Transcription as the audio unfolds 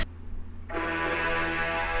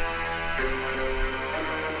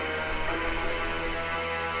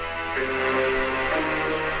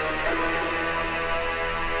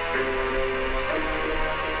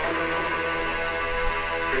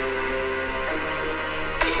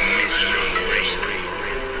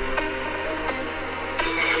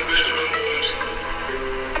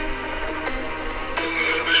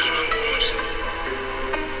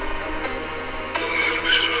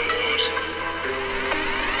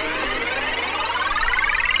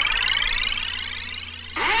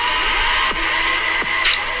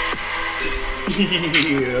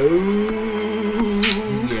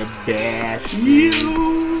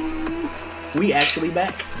We actually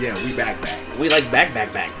back. Yeah, we back. We like back.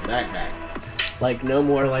 Back. Like no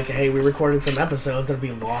more like, hey, we recorded some episodes that'll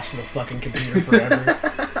be lost in the fucking computer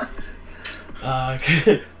forever.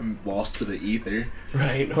 I'm lost to the ether.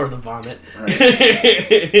 Right, or the vomit.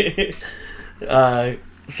 Right.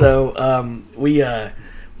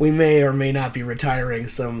 We may or may not be retiring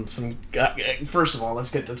some. First of all,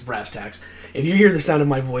 let's get this brass tacks. If you hear the sound of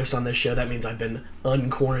my voice on this show, that means I've been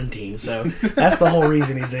unquarantined. So that's the whole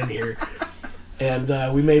reason he's in here. And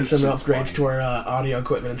we made some upgrades to our audio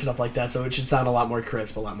equipment and stuff like that, so it should sound a lot more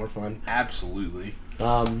crisp, a lot more fun. Absolutely.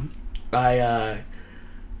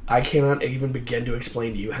 I cannot even begin to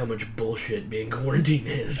explain to you how much bullshit being quarantined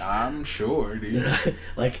is. I'm sure, dude.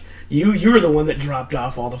 Like, you were the one that dropped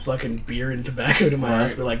off all the fucking beer and tobacco to my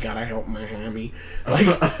house, but like, God, I help my hammy. Like,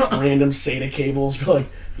 random SATA cables, but like,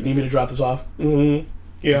 you need me to drop this off? Mm-hmm.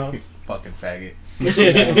 Yeah. Fucking faggot.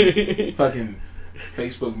 Fucking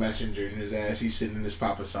Facebook Messenger in his ass. He's sitting in his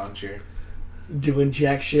Papa San chair. Doing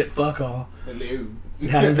jack shit, fuck all. Hello.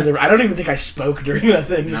 I don't even think I spoke during that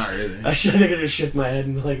thing. Not really. I think I just shook my head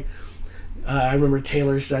and like, I remember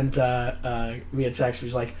Taylor sent me a text. He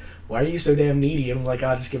was like, "Why are you so damn needy?" And I'm like,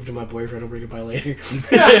 "I'll just give it to my boyfriend. I'll bring it by later."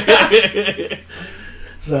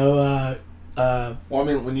 So, well, I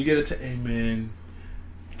mean, when you get it to, hey man,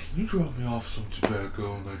 can you drop me off some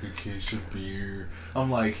tobacco and like a case of beer? I'm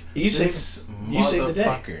like, you saved the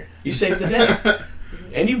day. You saved the day.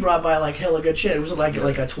 And you brought by like hella good shit. It was like a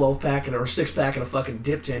 12-pack or a 6-pack and a fucking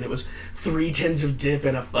dip tin. It was 3 tins of dip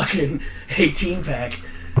and a fucking 18-pack.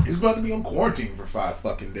 He's about to be on quarantine for 5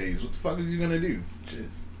 fucking days. What the fuck is he gonna do? Shit.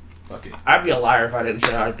 Fuck it. I'd be a liar if I didn't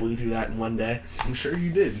say I blew through that in one day. I'm sure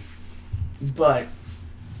you did. But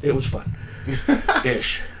it was fun.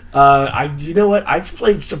 Ish. You know what? I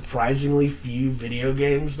played surprisingly few video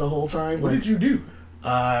games the whole time. What did you do?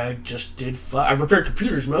 I just did I repaired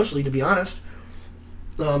computers mostly, to be honest.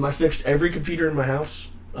 I fixed every computer in my house.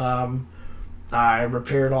 I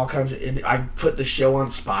repaired all kinds of... I put the show on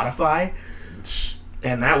Spotify,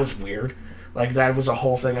 and that was weird. Like, that was a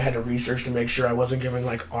whole thing I had to research to make sure I wasn't giving,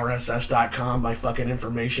 like, RSS.com my fucking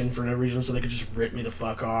information for no reason so they could just rip me the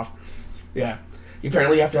fuck off. Yeah. You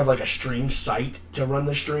apparently have to have, like, a stream site to run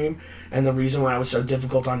the stream, and the reason why it was so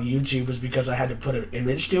difficult on YouTube was because I had to put an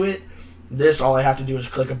image to it. This, all I have to do is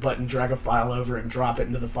click a button, drag a file over, and drop it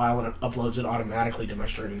into the file, and it uploads it automatically to my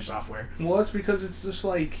streaming software. Well, that's because it's just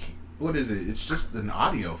like, what is it? It's just an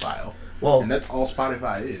audio file. Well, and that's all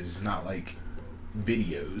Spotify is, not like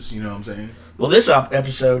videos, you know what I'm saying? Well, this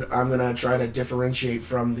episode, I'm going to try to differentiate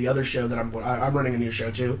from the other show that I'm running a new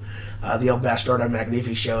show too, the El Bastardo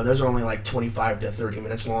Magnifi show. Those are only like 25 to 30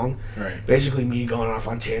 minutes long. Right. Basically me going off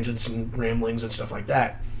on tangents and ramblings and stuff like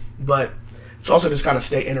that. But it's also just kind of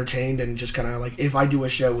stay entertained and just kind of like, if I do a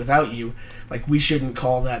show without you, like, we shouldn't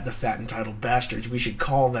call that the Fat Entitled Bastards. We should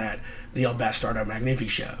call that the El Bastardo Magnifi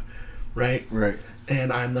show, right? Right.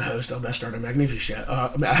 And I'm the host of El Bastardo Magnifi show, El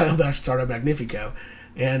Bastardo Magnifico.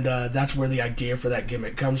 And that's where the idea for that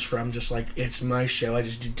gimmick comes from. Just like, it's my show, I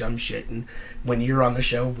just do dumb shit. And when you're on the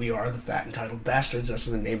show, we are the Fat Entitled Bastards. That's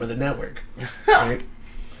the name of the network, right?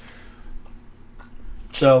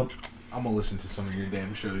 So... I'm gonna listen to some of your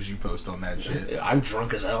damn shows you post on that shit. I'm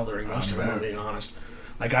drunk as hell during most of it, I'm being honest.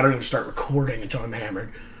 Like, I don't even start recording until I'm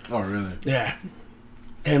hammered. Oh, really? Yeah.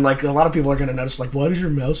 And, like, a lot of people are gonna notice, like, why does your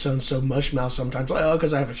mouth sound so mush mouth sometimes? Like, oh,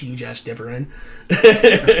 because I have a huge-ass dipper in.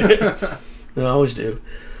 I always do.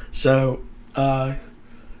 So,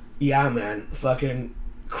 yeah, man. Fucking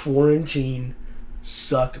quarantine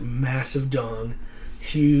sucked massive dong.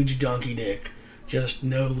 Huge donkey dick. Just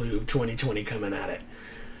no lube 2020 coming at it.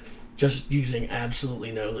 Just using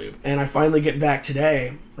absolutely no lube. And I finally get back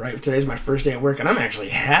today, right? Today's my first day at work, and I'm actually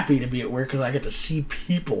happy to be at work because I get to see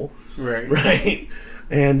people. Right. Right?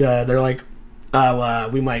 And they're like, oh,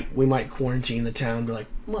 we might quarantine the town. Be like,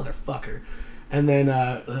 motherfucker. And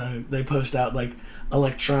then they post out, like,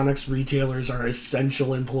 electronics retailers are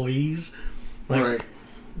essential employees. Like, right.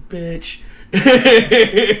 Bitch.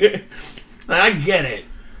 I get it.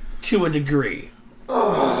 To a degree.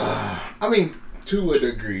 I mean... To a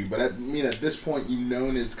degree, but I mean, at this point, you know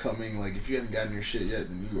it's coming. Like, if you haven't gotten your shit yet,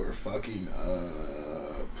 then you are fucking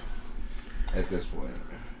up. At this point.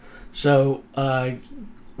 So,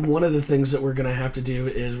 one of the things that we're gonna have to do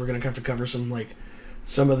is we're gonna have to cover some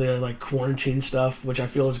of the quarantine stuff, which I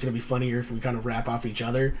feel is gonna be funnier if we kind of wrap off each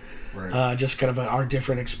other. Right. Just kind of our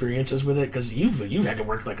different experiences with it, because you've had to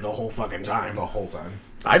work the whole fucking time. The whole time.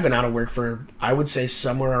 I've been out of work for, I would say,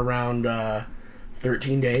 somewhere around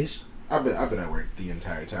 13 days. I've been at work the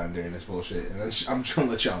entire time during this bullshit, and I'm trying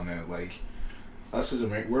to let y'all know, us as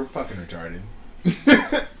Americans, we're fucking retarded.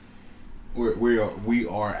 we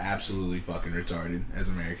are absolutely fucking retarded as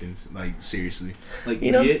Americans. Seriously.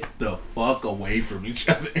 Get the fuck away from each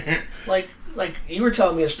other. You were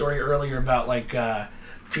telling me a story earlier about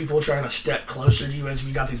people trying to step closer to you as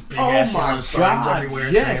we got these big ass signs everywhere.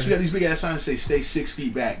 Yes, we got these big ass signs that say "Stay 6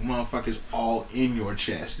 feet back," motherfuckers, all in your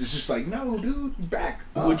chest. It's just no, dude, back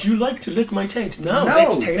up. Would you like to lick my taint? No,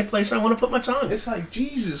 it's taint a place I want to put my tongue. It's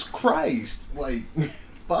Jesus Christ,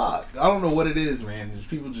 fuck. I don't know what it is, man.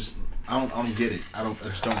 People just, I don't get it. I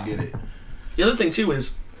just don't get it. The other thing too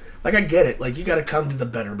is, I get it. You got to come to the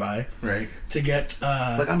Better Buy, right? To get.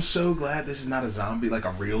 I'm so glad this is not a zombie,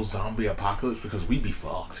 a real zombie apocalypse, because we'd be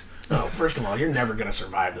fucked. Oh, first of all, you're never gonna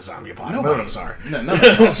survive the zombie apocalypse. None of us are.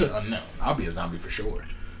 No, I'll be a zombie for sure.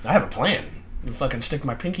 I have a plan. I'll fucking stick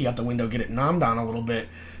my pinky out the window, get it nommed on a little bit,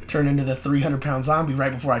 turn into the 300-pound zombie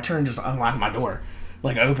right before I turn. Just unlock my door,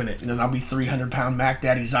 open it, and then I'll be 300-pound Mac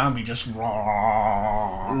Daddy zombie, just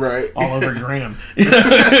raw, right, all over Graham.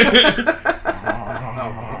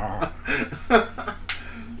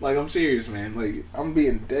 I'm serious, man. I'm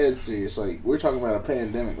being dead serious. We're talking about a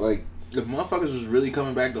pandemic. If motherfuckers was really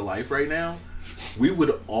coming back to life right now, we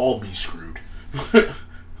would all be screwed.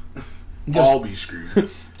 All be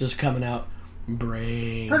screwed. Just coming out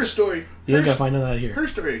brains. Heard a story. You ain't gotta find that out here. Heard a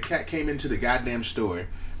story. A cat came into the goddamn store,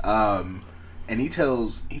 and he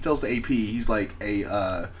tells the AP, he's like, "Hey,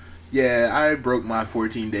 yeah, I broke my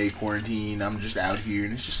 14-day quarantine. I'm just out here,"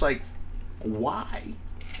 and it's just why?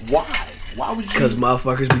 Why would you? Because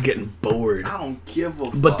motherfuckers be getting bored. I don't give a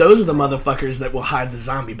fuck. But those are the motherfuckers that will hide the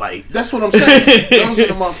zombie bite. That's what I'm saying. Those are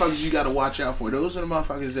the motherfuckers you gotta watch out for. Those are the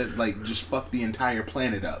motherfuckers that just fuck the entire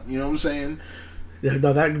planet up. You know what I'm saying?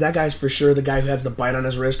 No, that guy's for sure the guy who has the bite on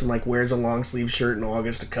his wrist and wears a long sleeve shirt in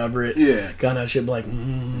August to cover it. Yeah. Kind of shit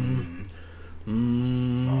Motherfucker.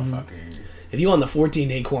 If you on the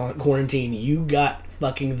 14-day quarantine, you got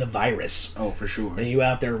fucking the virus. Oh, for sure. And you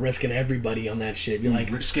out there risking everybody on that shit. You're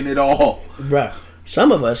risking it all. Bruh,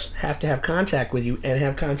 some of us have to have contact with you and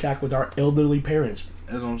have contact with our elderly parents.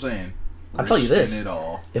 That's what I'm saying. I'll tell you this. It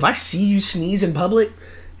all. If I see you sneeze in public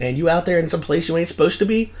and you out there in some place you ain't supposed to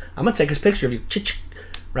be, I'm going to take a picture of you.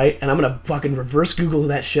 Right? And I'm going to fucking reverse Google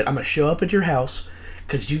that shit. I'm going to show up at your house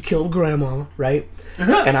because you killed grandma, right?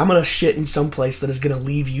 And I'm going to shit in some place that is going to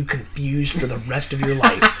leave you confused for the rest of your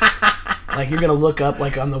life. You're going to look up,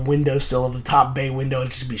 on the windowsill of the top bay window, and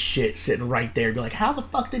just be shit sitting right there. Be like, how the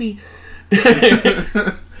fuck did he...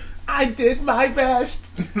 I did my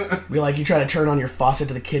best. Be like, you try to turn on your faucet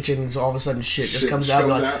to the kitchen, and all of a sudden shit just comes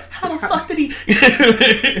out. How the fuck did he...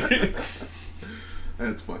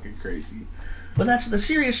 That's fucking crazy. But that's the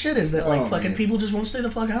serious shit is that, fucking people just won't stay the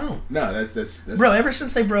fuck home. No, that's... Bro, ever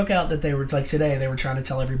since they broke out that they were, today, they were trying to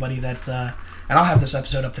tell everybody that, and I'll have this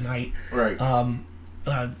episode up tonight. Right.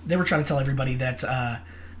 They were trying to tell everybody that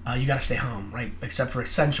you gotta stay home, right? Except for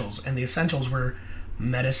essentials. And the essentials were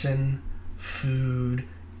medicine, food,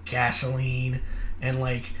 gasoline,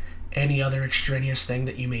 and, any other extraneous thing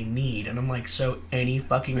that you may need. And I'm so any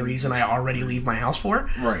fucking reason I already leave my house for?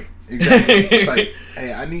 Right. Exactly. It's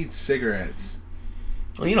hey, I need cigarettes.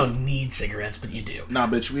 Well, you don't need cigarettes, but you do. Nah,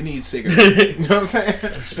 bitch, we need cigarettes. You know what I'm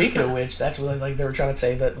saying? Speaking of which, that's what they were trying to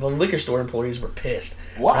say that the liquor store employees were pissed.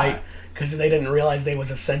 Why? Right? Because they didn't realize they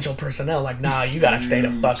was essential personnel. Nah, you gotta stay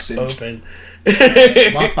the fuck open.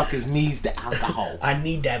 Motherfuckers needs the alcohol. I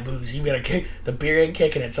need that booze. You gotta kick the beer ain't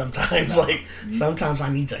kicking it sometimes. No. Sometimes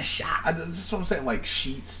I need a shot. That's what I'm saying.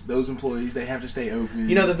 Sheets, those employees, they have to stay open.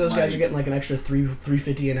 You know that those guys are getting an extra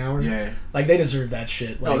 $3.50 an hour. Yeah, they deserve that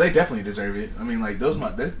shit. Oh, they definitely deserve it. I mean, those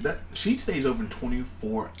that Sheets stays open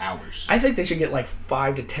 24 hours. I think they should get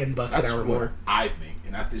 $5 to $10 an hour more. I think.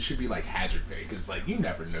 And it should be hazard pay because you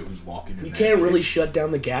never know who's walking in. You can't really shut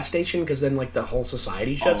down the gas station because then the whole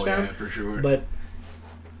society shuts down. Yeah, for sure. But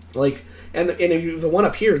and if the one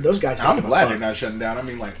up here, those guys. I'm glad they're not shutting down. I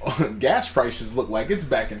mean, gas prices look like it's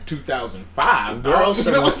back in 2005. We're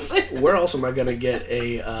also not gonna get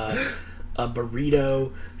a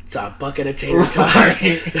burrito. It's a bucket of tater tots,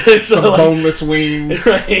 some boneless wings.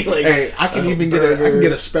 Right? Hey, I can even get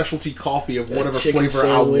a specialty coffee of whatever flavor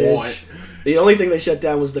sandwich. I want. The only thing they shut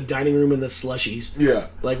down was the dining room and the slushies. Yeah.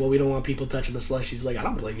 Well, we don't want people touching the slushies. I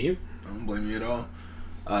don't blame you. I don't blame you at all.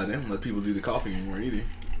 They don't let people do the coffee anymore either.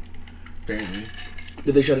 Apparently.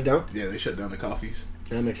 Did they shut it down? Yeah, they shut down the coffees.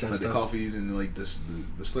 That makes sense. Like the coffees and like the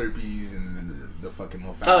Slurpees and the fucking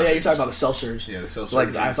little. Oh yeah, you're talking about the seltzers. Yeah, the seltzers.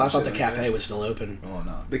 Like I thought the cafe was still open. Oh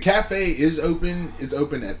no, the cafe is open. It's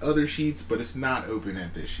open at other Sheets, but it's not open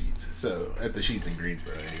at this Sheets. So at the Sheets in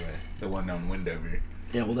Greensboro, anyway, the one on Wendover.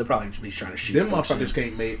 Yeah, well, they probably be trying to shoot. Them motherfuckers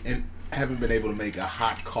can't make and haven't been able to make a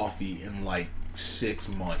hot coffee in like 6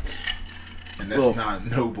 months. And that's not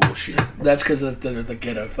no bullshit. That's because they're the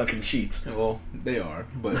ghetto fucking Sheets. Well, they are,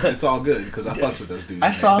 but it's all good because I fucks with those dudes.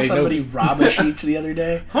 I saw somebody rob a Sheets the other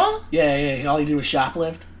day. Huh? Yeah. All he did was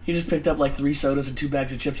shoplift. He just picked up like 3 sodas and 2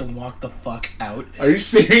 bags of chips and walked the fuck out. Are you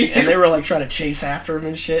serious? And they were like trying to chase after him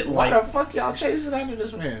and shit. Why like, the fuck y'all chasing after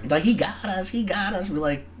this man? Like, he got us. We're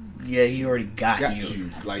like, yeah, he already got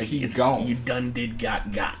you. Like he's gone. You done did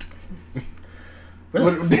got.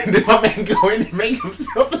 Really? What, did my man go in and make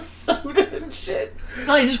himself a soda and shit?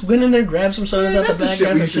 No, he just went in there, grabbed some sodas out the That's the bag.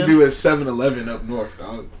 shit we should do at 7-Eleven up north,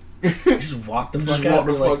 dog. Just walk the fuck out.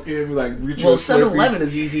 Walk the fuck in, like, reach well, 7-Eleven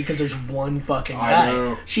is easy because there's one fucking guy. I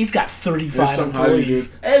know. She's got 35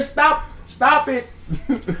 employees. Hey, stop it!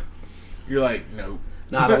 You're like, no.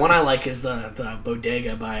 Nah, the one I like is the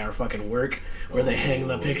bodega by our fucking work, where they hang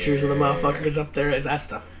the pictures of the motherfuckers up there. That's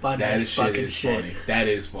the funniest fucking shit. Funny. That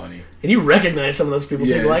is funny. And you recognize some of those people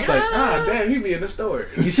too. Yeah, Like, it's like, damn, he be in the store.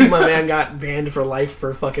 You see my man got banned for life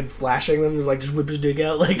for fucking flashing them, like just whip his dick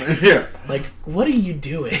out. Like, yeah. Like, what are you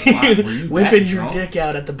doing? Why, were you whipping your dick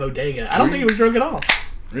out at the bodega. I don't think he was drunk at all.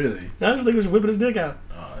 Really? I just think he was whipping his dick out.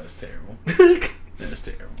 Oh, that's terrible. That's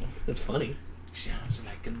terrible. That's funny. Sounds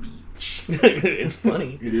like a beach. It's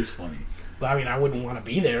funny. It is funny. Well, I mean, I wouldn't want to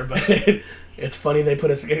be there, but it's funny they put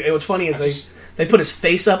his... What's funny is they put his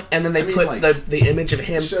face up, and then they put like, the image of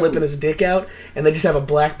him flipping his dick out, and they just have a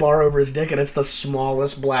black bar over his dick, and it's the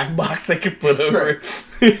smallest black box they could put over.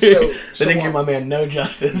 They didn't give my man no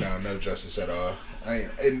justice. No justice at all.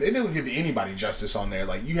 And they didn't give anybody justice on there.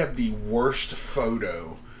 Like, you have the worst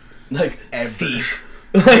photo like ever. Thief.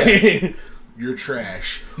 Yeah. You're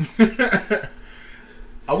trash.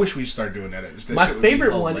 I wish we'd start doing that. My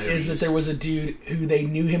favorite one is that there was a dude who they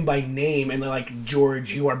knew him by name, and they're like,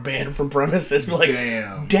 George, you are banned from premises. We're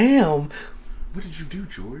like, damn. What did you do,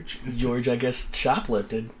 George? George, I guess,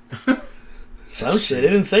 shoplifted. Some shit. It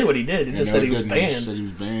didn't say what he did. It just said he was banned. Just said he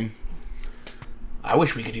was banned. I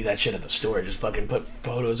wish we could do that shit at the store. Just fucking put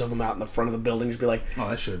photos of him out in the front of the building. Just be like, oh,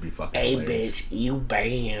 that should be fucking hey, hilarious. bitch, you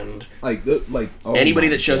banned. Like anybody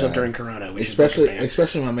that shows up during Corona.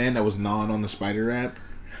 Especially my man that was gnawing on the spider wrap.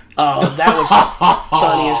 Oh, that was the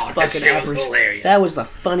funniest fucking apprehension. That was the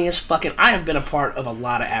funniest fucking... I have been a part of a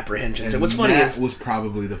lot of apprehensions. And what's funny is... That was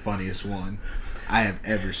probably the funniest one I have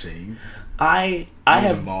ever seen. I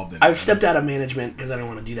was involved in I've stepped out of management because I don't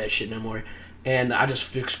want to do that shit no more. And I just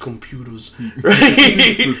fix computers.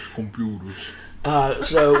 Right? Fix computers.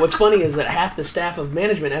 So what's funny is that half the staff of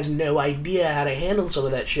management has no idea how to handle some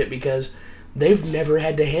of that shit because they've never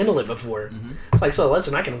had to handle it before. Mm-hmm. It's like, so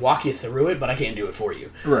listen, I can walk you through it, but I can't do it for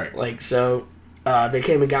you. Right. Like, so they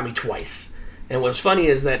came and got me twice. And what's funny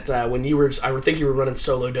is that when you were, I think you were running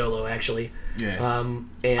solo dolo, actually. Yeah.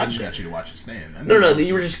 And I just got you to watch it stand. No,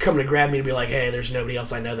 you were just coming to grab me to be like, hey, there's nobody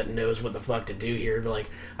else I know that knows what the fuck to do here. But like,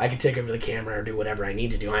 I can take over the camera or do whatever I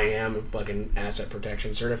need to do. I am fucking asset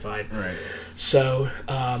protection certified. Right. So,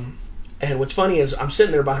 and what's funny is I'm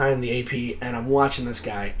sitting there behind the AP and I'm watching this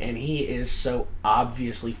guy and he is so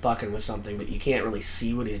obviously fucking with something, but you can't really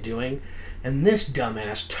see what he's doing. And this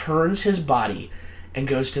dumbass turns his body and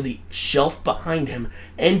goes to the shelf behind him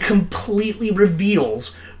and completely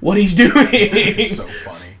reveals what he's doing. It's so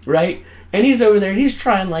funny. Right? And he's over there, he's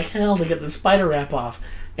trying like hell to get the spider wrap off.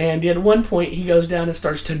 And at one point, he goes down and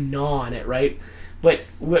starts to gnaw on it, right? But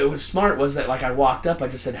what was smart was that, like, I walked up, I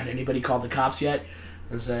just said, had anybody called the cops yet?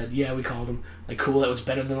 I said, yeah, we called them. Like, cool, that was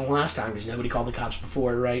better than the last time because nobody called the cops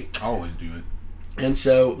before, right? I always do it. And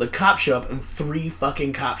so the cops show up, and 3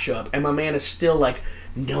 fucking cops show up, and my man is still, like,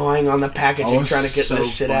 gnawing on the packaging, trying to get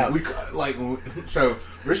this shit out. So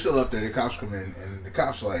we're still up there, the cops come in, and the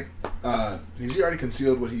cops like, has he already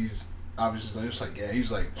concealed what he's obviously, just like, yeah,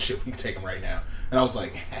 he's like, shit, we can take him right now. And I was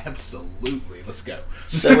like, absolutely, let's go.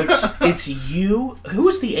 So it's you. Who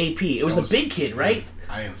was the AP? It was the big kid, right?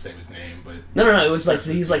 I didn't say his name, but no. It was like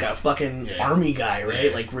he's like a fucking army guy, right?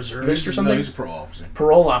 Yeah. Like reservist or something. No, he's a parole officer.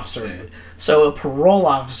 Parole officer. Yeah. So a parole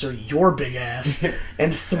officer, your big ass,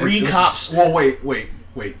 and 3 cops. Well,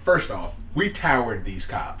 wait. First off, we towered these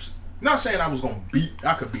cops. Not saying I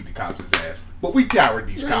could beat the cops' ass, but we towered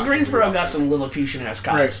these cops. Greensboro got some Lilliputian ass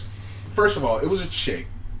cops. Right. First of all, it was a chick.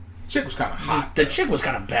 Chick was kind of hot. The chick was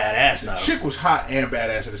kind of badass, though. The chick was hot and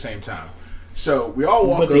badass at the same time. So we all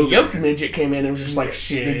walk over. But the yoked midget came in and was just like,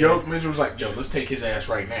 shit. The yoked midget was like, yo, let's take his ass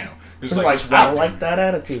right now. It was like I like that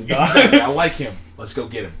attitude, dog. Exactly. I like him. Let's go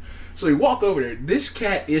get him. So we walk over there. This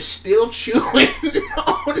cat is still chewing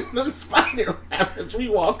on the spider wrap as we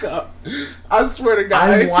walk up. I swear to God,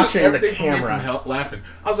 I'm watching the camera. From laughing.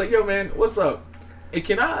 I was like, yo, man, what's up? Hey,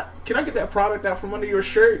 can I get that product out from under your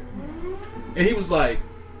shirt? And he was like,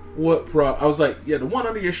 what product? I was like, yeah, the one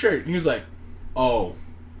under your shirt. And he was like, oh.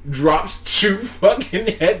 Drops 2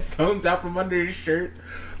 fucking headphones out from under his shirt.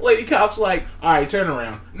 Lady cop's like, alright, turn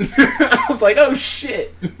around. I was like, oh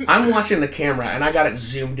shit. I'm watching the camera and I got it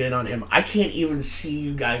zoomed in on him. I can't even see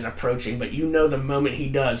you guys approaching, but you know the moment he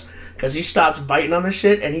does. Because he stops biting on the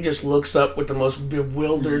shit and he just looks up with the most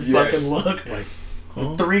bewildered fucking look. Like,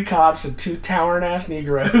 huh? 3 cops and 2 towering ass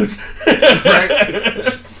Negroes.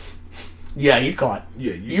 Right? Yeah, you caught.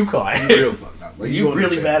 Yeah, you caught. You real fucked up. Like, you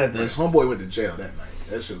really bad at this. Like, homeboy went to jail that night.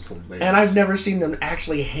 That shit was hilarious. And I've never seen them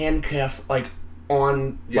actually handcuff, like,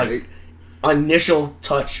 on, initial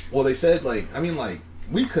touch. Well, they said,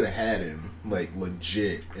 we could have had him,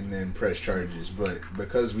 legit, and then press charges, but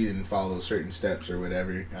because we didn't follow certain steps or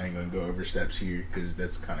whatever, I ain't gonna go over steps here, because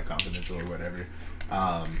that's kind of confidential or whatever.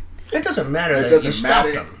 It doesn't matter. It doesn't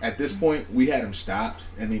matter. At this point, we had him stopped.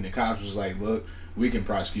 I mean, the cops was like, look, we can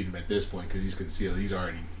prosecute him at this point because he's concealed. He's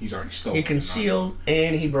already stolen. He concealed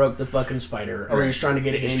and he broke the fucking spider, or he's trying to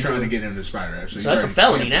get it. He's trying to get into the spider. So that's a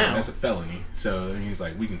felony now. That's a felony. So he's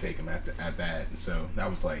like, we can take him at that. So that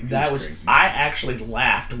was like crazy. I actually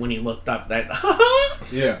laughed when he looked up. That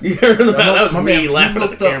yeah, that was me laughing at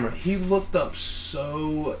the camera. He looked up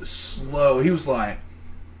so slow. He was like.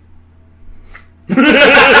 You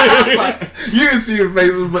didn't see your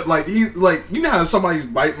face, but he's like, you know how somebody's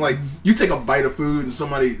biting, you take a bite of food and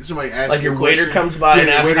somebody asks like you your waiter comes by and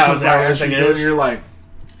asks how everything is, and you're like,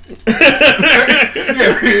 yeah,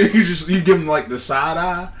 you give him the side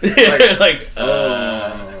eye, yeah,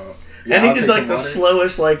 and he did the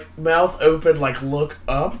slowest mouth open look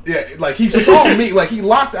up. Yeah, he saw me, he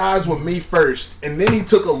locked eyes with me first, and then he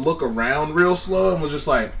took a look around real slow and was just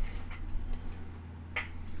like.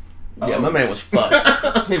 Yeah, my man was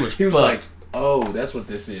fucked. He was like, oh, that's what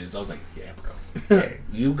this is. I was like, yeah, bro.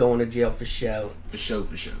 You going to jail for show. For show.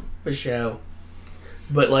 For show.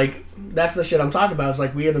 But, that's the shit I'm talking about.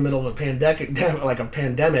 It's we in the middle of a pandemic.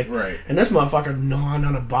 Right. And this motherfucker gnawing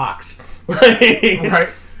on a box. Right.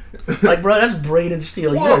 Bro, that's braided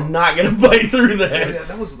steel. Whoa. You're not gonna bite through that. Yeah,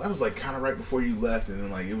 that was kind of right before you left, and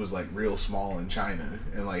then it was real small in China,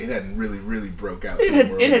 and it hadn't really broke out. It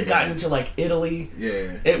had gotten to Italy.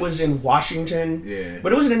 Yeah. It was in Washington. Yeah.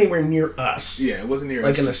 But it wasn't anywhere near us. Yeah, it wasn't near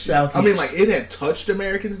us. In the southeast. I mean, it had touched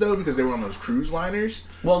Americans though because they were on those cruise liners.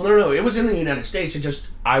 Well, no, it was in the United States.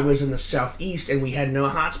 I was in the southeast, and we had no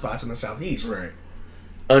hotspots in the southeast. Right.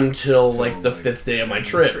 Until the 5th day of my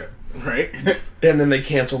trip. Right. And then they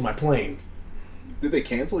canceled my plane. Did they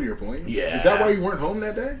cancel your plane? Yeah. Is that why you weren't home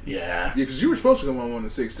that day? Yeah. Yeah, because you were supposed to come home on the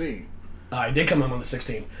 16th. I did come home on the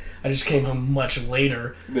 16th. I just came home much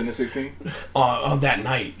later. Than the 16th? On that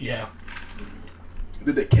night, yeah.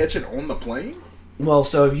 Did they catch it on the plane? Well,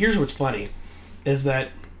 so here's what's funny. Is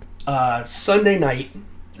that Sunday night,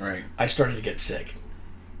 right, I started to get sick.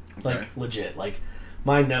 Okay. Legit.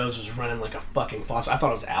 My nose was running like a fucking faucet. I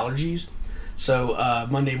thought it was allergies. So,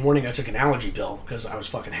 Monday morning I took an allergy pill because I was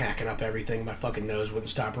fucking hacking up everything. My fucking nose wouldn't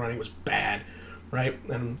stop running. It was bad, right?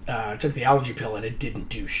 And I took the allergy pill and it didn't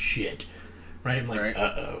do shit, right? I'm like,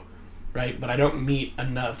 uh-oh, right? But I don't meet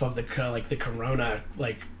enough of the corona,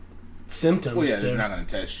 symptoms. Well, yeah, they're not going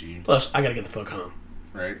to test you. Plus, I got to get the fuck home.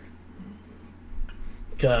 Right.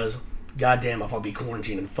 Because, goddamn, if I'll be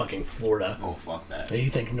quarantined in fucking Florida. Oh, fuck that. You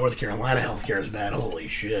think North Carolina healthcare is bad? Holy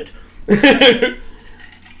shit.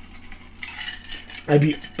 I'd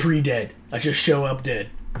be pre-dead. I just show up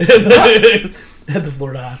dead at the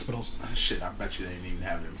Florida hospitals. Shit, I bet you they didn't even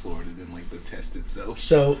have it in Florida than the test itself.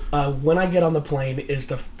 So when I get on the plane is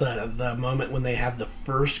the moment when they have the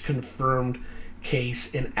first confirmed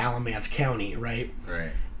case in Alamance County, right?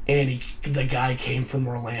 Right. And the guy came from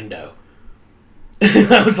Orlando.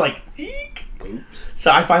 I was like, eek. Oops.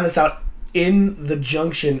 So I find this out in the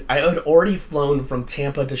junction. I had already flown from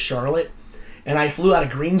Tampa to Charlotte, and I flew out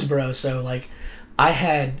of Greensboro, so I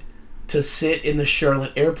had to sit in the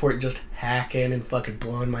Charlotte airport just hacking and fucking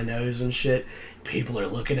blowing my nose and shit. People are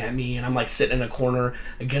looking at me, and I'm sitting in a corner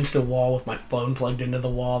against a wall with my phone plugged into the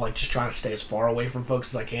wall, just trying to stay as far away from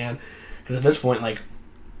folks as I can. Because at this point,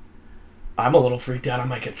 I'm a little freaked out. I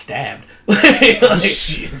might get stabbed.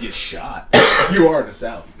 Shit, get shot. You are in the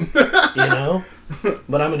South.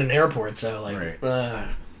 But I'm in an airport, so right.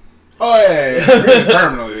 Oh yeah, if you're in the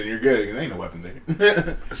terminal, then you're good. There ain't no weapons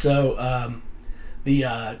there. So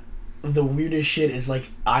the weirdest shit is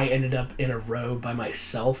like I ended up in a row by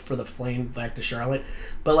myself for the plane back to Charlotte.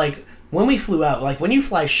 But like when we flew out, like when you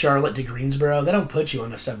fly Charlotte to Greensboro, they don't put you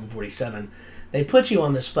on a 747. They put you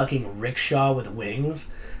on this fucking rickshaw with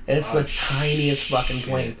wings. And it's the tiniest fucking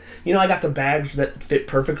plane. You know, I got the bags that fit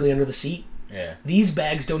perfectly under the seat. Yeah. These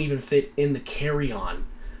bags don't even fit in the carry-on,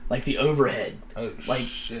 like the overhead. Oh like,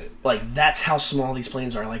 shit! Like that's how small these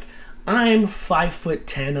planes are. Like I'm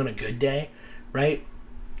 5'10" on a good day, right?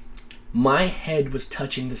 My head was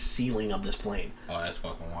touching the ceiling of this plane. Oh, that's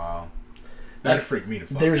fucking wild. That'd freak me the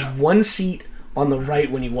fuck out. There's one seat on the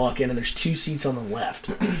right when you walk in, and there's two seats on the left.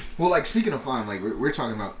 Well, like, speaking of flying, like, we're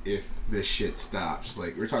talking about if this shit stops.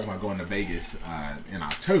 Like, we're talking about going to Vegas in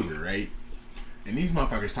October, right? And these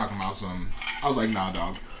motherfuckers talking about some... I was like, nah,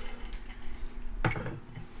 dog.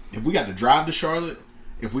 If we got to drive to Charlotte,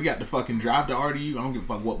 if we got to fucking drive to RDU, I don't give a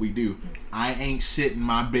fuck what we do. I ain't sitting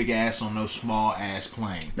my big ass on no small-ass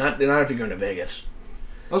plane. Not if you're going to Vegas.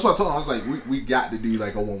 That's what I told him. I was like, we got to do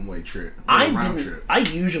like a one-way trip. Round trip. I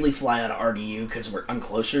usually fly out of RDU because I'm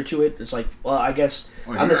closer to it. It's like, well, I guess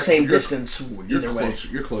I'm the same distance either way.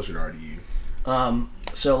 You're closer to RDU.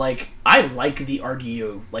 So like, I like the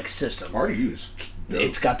RDU like system. RDU is dope.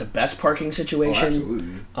 It's got the best parking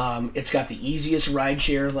situation. Oh, absolutely. It's got the easiest ride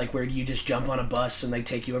share, like where you just jump on a bus and they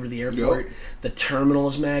take you over to the airport. Yep. The terminal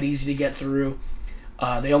is mad easy to get through.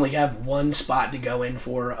 They only have one spot to go in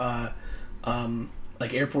for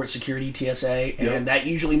like airport security, TSA, and that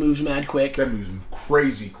usually moves mad quick. That moves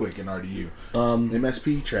crazy quick in RDU.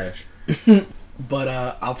 MSP trash. But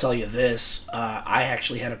I'll tell you this, I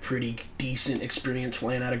actually had a pretty decent experience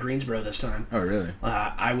flying out of Greensboro this time. Oh, really?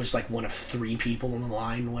 I was like one of 3 people in the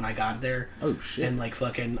line when I got there. Oh, shit. And like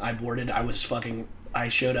fucking, I boarded, I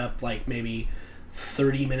showed up like maybe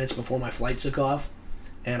 30 minutes before my flight took off,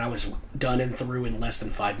 and I was done and through in less than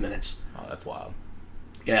 5 minutes. Oh, that's wild.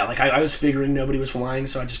 Yeah, like I was figuring nobody was flying,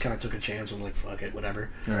 so I just kind of took a chance. I'm like, fuck it,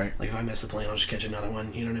 whatever. Right. Like if I miss the plane, I'll just catch another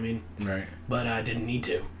one. You know what I mean? Right. But I didn't need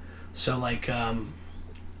to. So like, when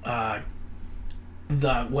I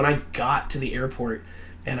got to the airport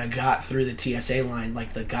and I got through the TSA line,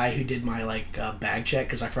 like the guy who did my like bag check,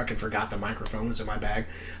 because I fucking forgot the microphone was in my bag.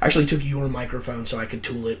 I actually took your microphone so I could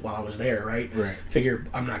tool it while I was there, right? Right. Figure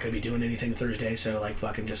I'm not gonna be doing anything Thursday, so like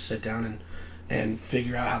fucking just sit down and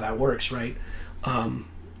figure out how that works, right?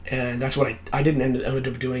 And that's what I didn't end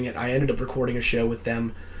up doing it. I ended up recording a show with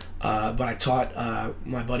them, but I taught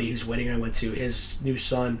my buddy whose wedding I went to, his new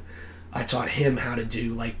son, I taught him how to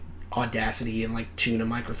do like Audacity and like tune a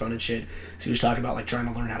microphone and shit. So he was talking about like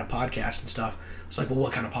trying to learn how to podcast and stuff. It's like, well,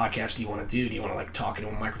 what kind of podcast do you want to do? Do you want to like talk into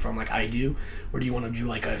a microphone like I do, or do you want to do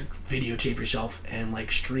like a videotape yourself and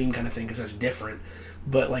like stream kind of thing? Because that's different.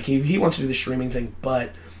 But like he wants to do the streaming thing.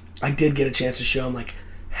 But I did get a chance to show him like,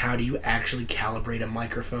 how do you actually calibrate a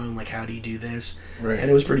microphone? Like, how do you do this? Right. And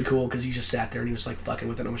it was pretty cool because he just sat there and he was like fucking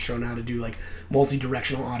with it. I was showing him how to do like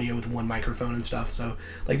multi-directional audio with one microphone and stuff. So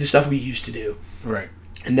like the stuff we used to do. Right.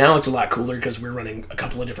 And now it's a lot cooler because we're running a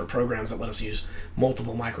couple of different programs that let us use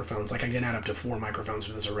multiple microphones. Like I can add up to 4 microphones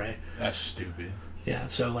for this array. That's stupid. Yeah.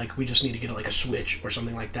 So like we just need to get like a switch or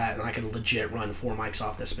something like that, and I can legit run 4 mics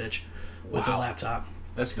off this bitch with the laptop.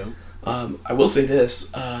 That's dope. I will say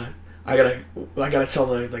this. I gotta tell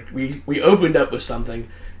we opened up with something,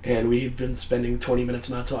 and we've been spending 20 minutes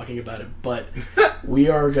not talking about it, but we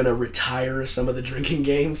are gonna retire some of the drinking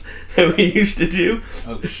games that we used to do.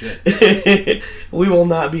 Oh shit. We will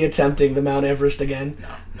not be attempting the Mount Everest again.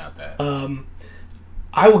 No, not that.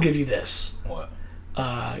 I will give you this. What?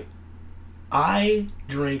 I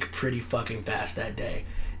drank pretty fucking fast that day,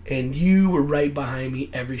 and you were right behind me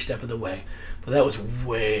every step of the way. But that was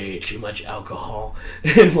way too much alcohol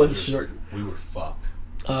in one short. We were fucked.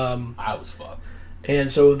 I was fucked.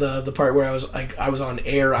 And so the part where I was on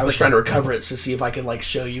air, I was trying to recover it to see if I could like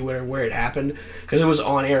show you where it happened, because it was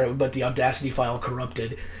on air, but the Audacity file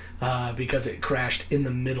corrupted because it crashed in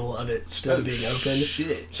the middle of it still being open.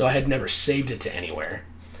 Shit. So I had never saved it to anywhere.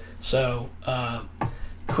 So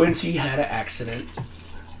Quincy had an accident,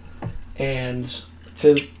 and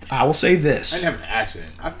I will say this. I didn't have an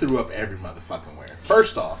accident. I threw up every motherfucking where.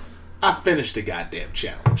 First off, I finished the goddamn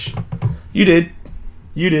challenge. You did.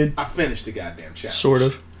 I finished the goddamn challenge. Sort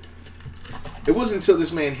of. It wasn't until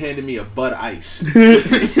this man handed me a Bud Ice. You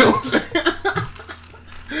know what I'm saying?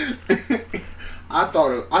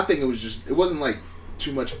 I think it was just, it wasn't like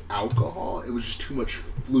too much alcohol. It was just too much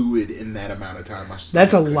fluid in that amount of time.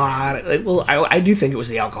 That's a lot. Well, I do think it was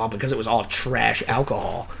the alcohol, because it was all trash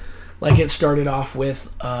alcohol. Like it started off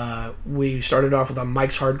with, we started off with a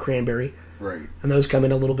Mike's Hard Cranberry. Right. And those come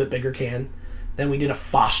in a little bit bigger can. Then we did a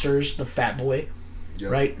Foster's, the Fat Boy.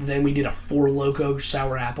 Yep. Right? Then we did a Four Loko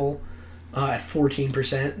Sour Apple at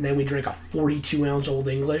 14%. And then we drank a 42-ounce Old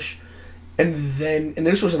English. And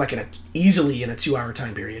this was easily in a 2-hour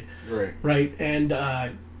time period. Right. Right?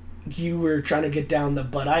 And you were trying to get down the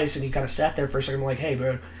Bud Ice, and you kind of sat there for a second. I'm like, hey,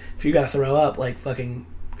 bro, if you got to throw up, like, fucking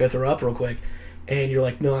go throw up real quick. And you're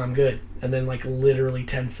like, no, I'm good. And then, like, literally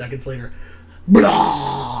 10 seconds later,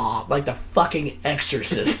 blah, like the fucking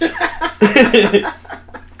Exorcist.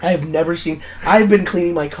 I've been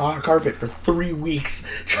cleaning my carpet for 3 weeks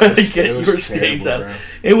trying to get your stains out.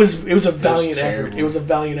 It was a valiant effort. It was a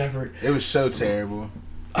valiant effort. It was so terrible.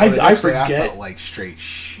 I forget. I felt like straight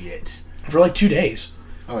shit. For like 2 days.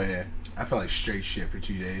 Oh, yeah. I felt like straight shit for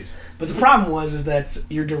 2 days. But the problem is that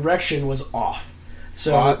your direction was off.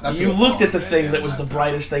 So you looked at the thing that was the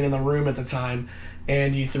brightest thing in the room at the time,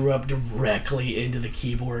 and you threw up directly into the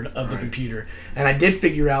keyboard of the computer. And I did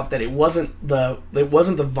figure out that it wasn't the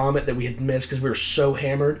vomit that we had missed, because we were so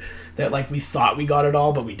hammered that, like, we thought we got it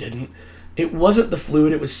all, but we didn't. It wasn't the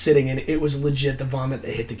fluid it was sitting in. It was legit the vomit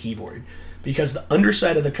that hit the keyboard. Because the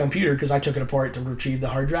underside of the computer, because I took it apart to retrieve the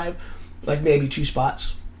hard drive, like maybe 2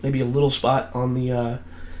 spots, maybe a little spot on the...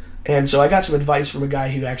 And so I got some advice from a guy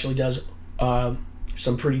who actually does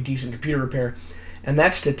some pretty decent computer repair. And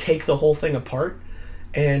that's to take the whole thing apart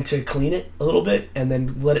and to clean it a little bit and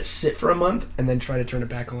then let it sit for a month and then try to turn it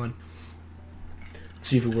back on.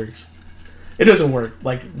 See if it works. It doesn't work.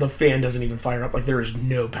 Like, the fan doesn't even fire up. Like, there is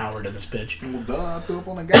no power to this bitch. Well, duh, I threw up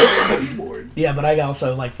on a goddamn keyboard. Yeah, but I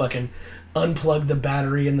also, like, fucking unplugged the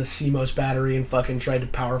battery in the CMOS battery and fucking tried to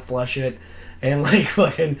power flush it. And, like,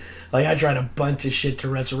 fucking, like, I tried a bunch of shit to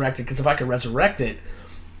resurrect it. Because if I could resurrect it,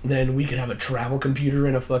 then we could have a travel computer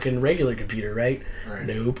and a fucking regular computer, right?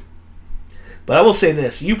 Nope. But I will say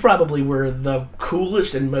this. You probably were the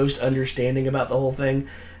coolest and most understanding about the whole thing.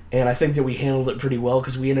 And I think that we handled it pretty well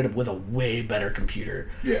because we ended up with a way better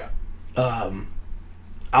computer. Yeah.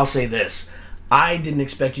 I'll say this. I didn't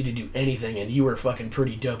expect you to do anything, and you were fucking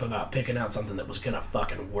pretty dope about picking out something that was gonna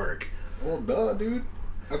fucking work. Well, duh, dude.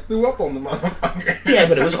 I threw up on the motherfucker. Yeah,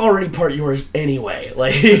 but it was already part yours anyway.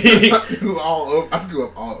 Like I threw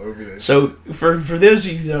up all over this. So for those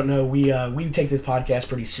of you who don't know, we take this podcast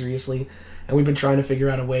pretty seriously, and we've been trying to figure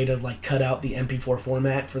out a way to, like, cut out the MP4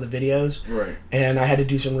 format for the videos. Right. And I had to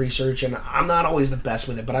do some research, and I'm not always the best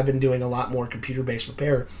with it, but I've been doing a lot more computer-based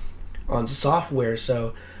repair on software,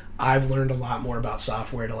 so I've learned a lot more about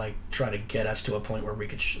software to, like, try to get us to a point where we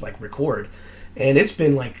could record. And it's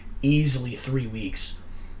been, like, easily 3 weeks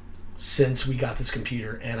since we got this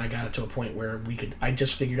computer, and I got it to a point where I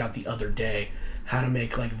just figured out the other day how to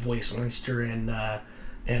make, like, Voice Oyster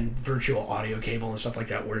and virtual audio cable and stuff like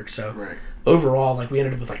that work. So overall, like, we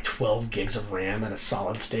ended up with like 12 gigs of RAM at a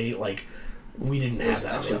solid state. Like, we didn't have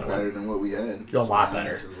that. It was actually better than what we had. A lot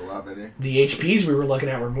better. It was a lot better. The HPs we were looking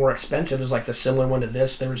at were more expensive. It was like the similar one to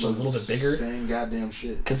this. There was a little bit bigger. Same goddamn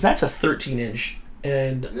shit. Because that's a 13-inch.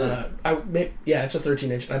 And it's a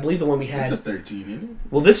 13-inch. I believe the one we had. It's a 13, isn't it?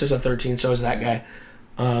 Well, this is a 13. So is that guy.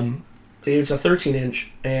 It's a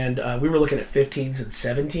 13-inch, and we were looking at 15s and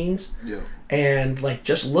 17s. Yeah. And, like,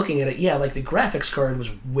 just looking at it, yeah, like, the graphics card was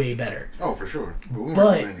way better. Oh, for sure. But we weren't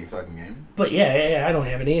playing any fucking game. But, yeah, I don't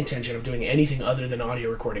have any intention of doing anything other than audio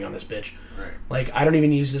recording on this bitch. Right. Like, I don't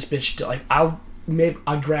even use this bitch to, like, I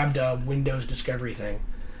grabbed a Windows Discovery thing.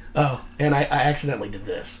 Oh, and I accidentally did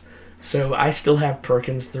this. So, I still have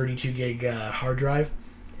Perkins 32 gig hard drive,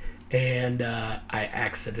 and I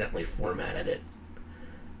accidentally formatted it.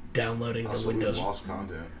 Downloading the Windows. We lost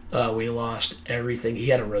content. We lost everything. He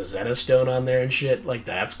had a Rosetta Stone on there and shit. Like,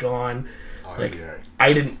 that's gone. Oh, like, yeah.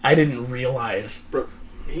 I didn't realize. Bro,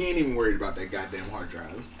 he ain't even worried about that goddamn hard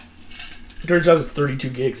drive. It turns out it's 32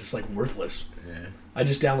 gigs. It's, like, worthless. Yeah. I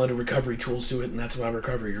just downloaded recovery tools to it, and that's my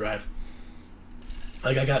recovery drive.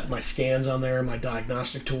 Like, I got my scans on there, my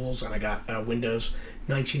diagnostic tools, and I got Windows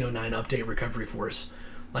 1909 Update Recovery Force.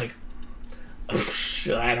 Like,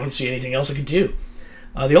 I don't see anything else I could do.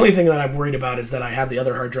 The only thing that I'm worried about is that I have the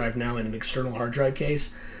other hard drive now in an external hard drive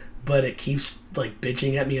case, but it keeps, like,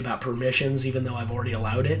 bitching at me about permissions even though I've already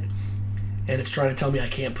allowed it. And it's trying to tell me I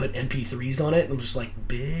can't put MP3s on it. And I'm just like,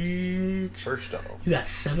 bitch. First off, you got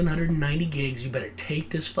 790 gigs. You better take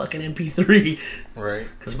this fucking MP3. Right.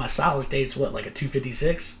 Because my solid state's what, like a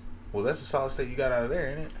 256? Well, that's a solid state you got out of there,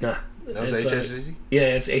 ain't it? Nah. That was HSD?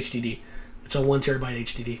 Yeah, it's HDD. It's a 1 terabyte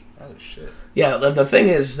HDD. Oh, shit. Yeah, the thing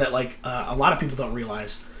is that, like, a lot of people don't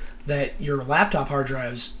realize that your laptop hard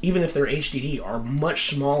drives, even if they're HDD, are much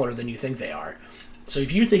smaller than you think they are. So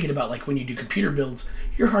if you're thinking about, like, when you do computer builds,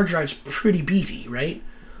 your hard drive's pretty beefy, right?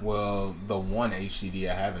 Well, the one HDD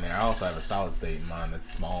I have in there, I also have a solid state in mine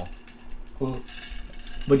that's small.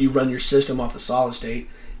 But you run your system off the solid state,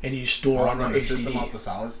 and you store on run the the HDD. system off the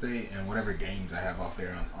solid state, and whatever games I have off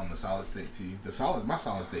there on the solid state too. My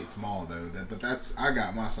solid state's small though. I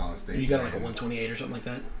got my solid state. You got like a 128 or something like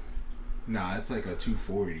that? Nah, it's like a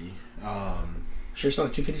 240. Sure, it's not a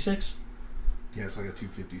 256. Yeah, it's like a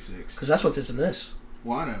 256. Because that's what's in this.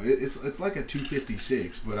 Well, I know it's like a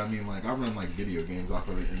 256, but I mean, like I run like video games off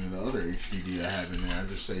of it, and the other HDD I have in there, I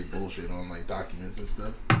just say bullshit on like documents and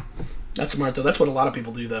stuff. That's smart though. That's what a lot of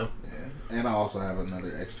people do though. Yeah, and I also have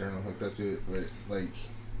another external hooked up to it. But like,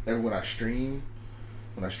 when I stream,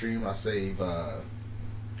 I save.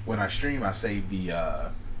 When I stream, I save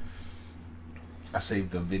the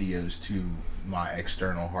videos to my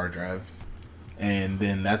external hard drive, and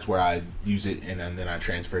then that's where I use it, and then I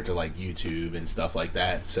transfer it to like YouTube and stuff like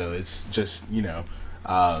that. So it's just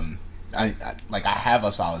I have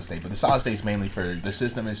a solid state, but the solid state is mainly for the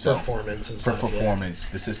system itself, performance and stuff. For performance,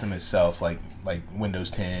 the system itself, like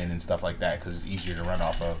Windows 10 and stuff like that, because it's easier to run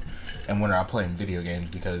off of. And when I'm playing video games,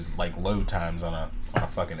 because like load times on a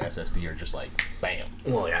fucking SSD are just like bam.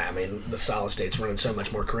 Well, yeah, I mean the solid state's running so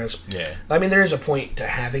much more crisp. Yeah. I mean there is a point to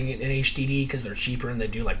having an HDD because they're cheaper and they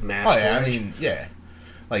do like mass. Oh yeah, storage. I mean yeah.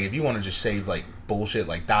 Like, if you want to just save, like, bullshit,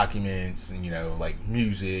 like, documents and, like,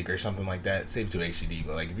 music or something like that, save it to HDD.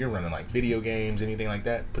 But, like, if you're running, like, video games, anything like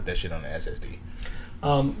that, put that shit on the SSD.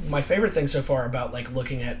 My favorite thing so far about, like,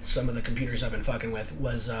 looking at some of the computers I've been fucking with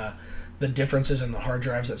was the differences in the hard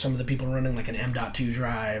drives that some of the people are running, like an M.2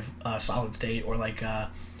 drive, solid state, or, like,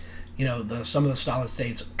 some of the solid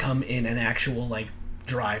states come in an actual, like,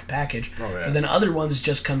 drive package. Oh, yeah. And then other ones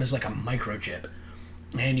just come as, like, a microchip.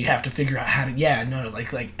 And you have to figure out how to,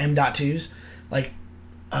 like M.2s. Like,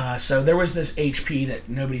 so there was this HP that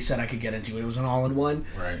nobody said I could get into. It was an all-in-one.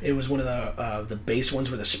 Right. It was one of the base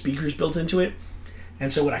ones where the speakers built into it.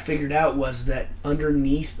 And so what I figured out was that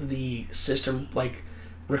underneath the system, like,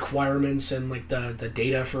 requirements and, like, the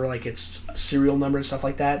data for, like, its serial number and stuff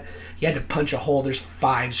like that, you had to punch a hole. There's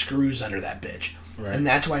 5 screws under that bitch. Right. And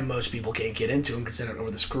that's why most people can't get into them, because they don't know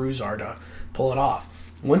where the screws are to pull it off.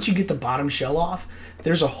 Once you get the bottom shell off,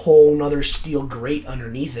 there's a whole nother steel grate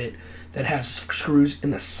underneath it that has screws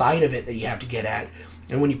in the side of it that you have to get at.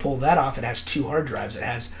 And when you pull that off, it has 2 hard drives. It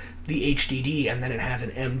has the HDD, and then it has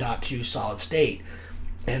an M.2 solid state.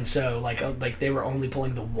 And so, like they were only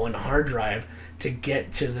pulling the one hard drive to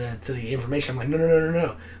get to the information. I'm like,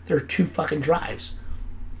 no. There are 2 fucking drives.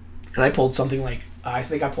 And I pulled something like, I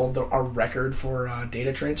think I pulled our record for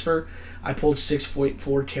data transfer. I pulled 6.4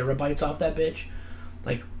 terabytes off that bitch.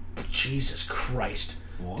 Like, Jesus Christ.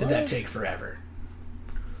 What? Did that take forever?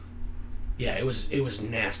 Yeah, it was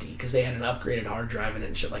nasty because they had an upgraded hard drive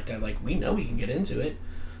and shit like that. Like, we know we can get into it.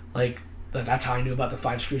 Like, that's how I knew about the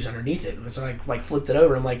 5 screws underneath it. So I like flipped it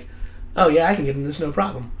over. I'm like, oh yeah, I can get in this no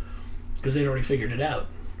problem, because they'd already figured it out.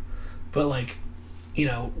 But like,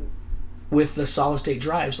 with the solid state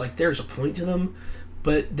drives, like there's a point to them,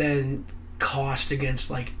 but then cost against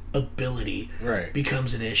like ability right.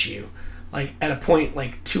 becomes an issue. Like, at a point,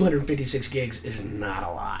 like, 256 gigs is not a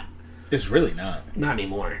lot. It's really not. Not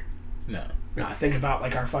anymore. No. No, think about,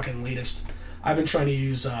 like, our fucking latest... I've been trying to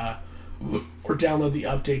use, or download the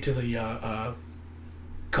update to the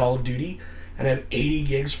Call of Duty, and I have 80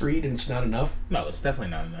 gigs freed, and it's not enough. No, it's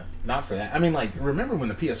definitely not enough. Not for that. I mean, like, remember when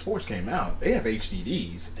the PS4s came out? They have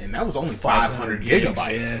HDDs, and that was only 500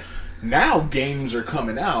 gigabytes. Yeah. Now games are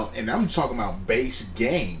coming out, and I'm talking about base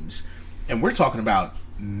games, and we're talking about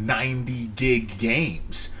 90 gig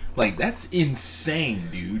games. Like, that's insane,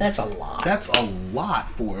 dude. That's a lot. That's a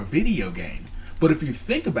lot for a video game. But if you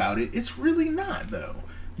think about it, it's really not, though.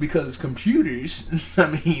 Because computers,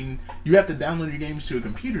 I mean, you have to download your games to a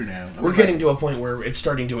computer now. We're getting to a point where it's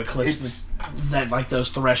starting to eclipse that, like, those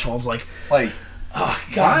thresholds. Like, oh,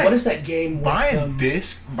 God, what is that game? Buying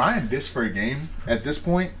disc for a game at this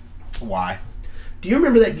point, why? Do you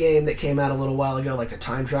remember that game that came out a little while ago, like the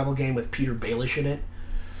time travel game with Peter Baelish in it?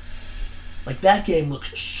 Like, that game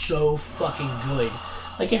looks so fucking good.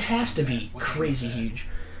 Like, it has to be crazy huge.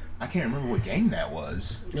 I can't remember what game that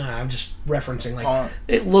was. I'm just referencing, like,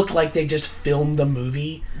 it looked like they just filmed the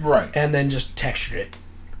movie. Right. And then just textured it.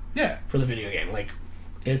 Yeah. For the video game. Like,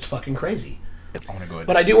 it's fucking crazy. I want to go ahead.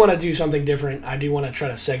 But I do want to do something different. I do want to try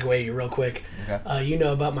to segue you real quick. Okay. You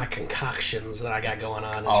know about my concoctions that I got going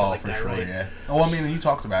on and shit like that, right? Yeah. Oh, I mean, you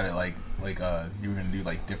talked about it, like you were going to do,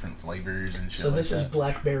 like, different flavors and shit. So this is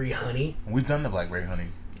blackberry honey. We've done the blackberry honey.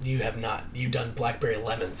 You have not. You've done blackberry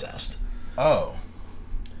lemon zest. Oh.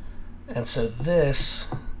 And so this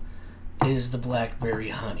is the blackberry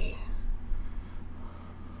honey.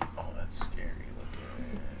 Oh, that's scary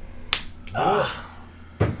looking.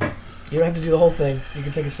 You don't have to do the whole thing. You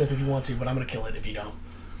can take a sip if you want to, but I'm going to kill it if you don't.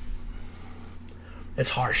 It's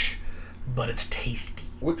harsh, but it's tasty.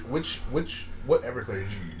 What Everclear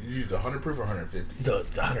did you use? Did you use the 100 proof or 150? The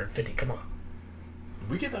 150, come on.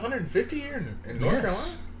 We get the 150 here in North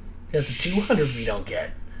Carolina? Yeah, the 200 we don't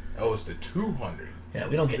get. Oh, it's the 200. Yeah,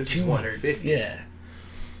 we don't get This 200. is 150. Yeah.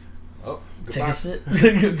 Oh, goodbye. Take a sip.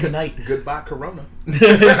 Good night. Goodbye, Corona.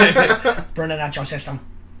 Burn it out your system.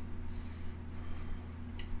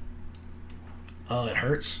 Oh, it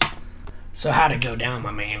hurts. So how'd it go down,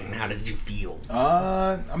 my man? How did you feel?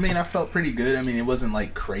 I mean, I felt pretty good. I mean, it wasn't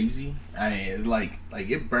like crazy. I mean, like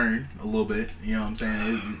it burned a little bit. You know what I'm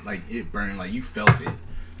saying? It burned. Like you felt it.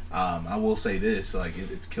 I will say this: like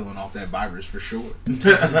it's killing off that virus for sure.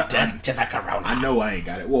 Death to the corona. I know I ain't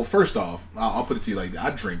got it. Well, first off, I'll put it to you like I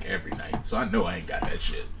drink every night, so I know I ain't got that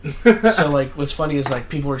shit. So like, what's funny is like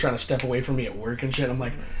people were trying to step away from me at work and shit. I'm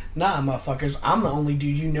like, nah, motherfuckers, I'm the only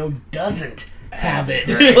dude you know doesn't have it.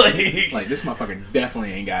 Right. Like this motherfucker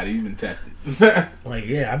definitely ain't got it. He's been tested. Like,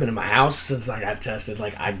 yeah, I've been in my house since I got tested.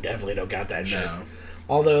 Like, I definitely don't got that shit. No.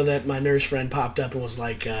 Although that my nurse friend popped up and was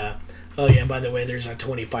like, oh yeah, by the way, there's a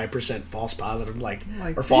 25% false positive, like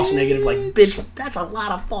or false negative. Like, bitch, that's a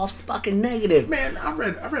lot of false fucking negative. Man, I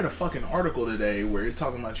read a fucking article today where it's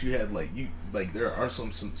talking about you had there are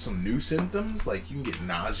some new symptoms, like you can get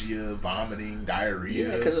nausea, vomiting, diarrhea.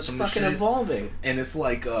 Yeah, because it's fucking evolving. And it's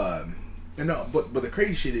like no, but the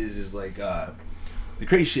crazy shit is like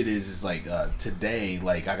today,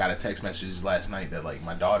 like I got a text message last night that like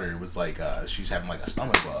my daughter was like she's having like a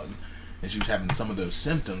stomach bug and she was having some of those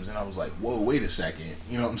symptoms, and I was like, whoa, wait a second,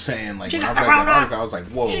 you know what I'm saying? Like when I read that article, I was like,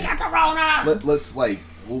 whoa, she got corona. Let's like,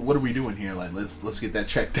 well, what are we doing here? Like let's get that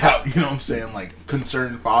checked out, you know what I'm saying? Like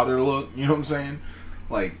concerned father look, you know what I'm saying?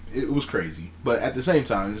 Like it was crazy, but at the same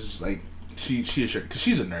time, it's just like. She assured, because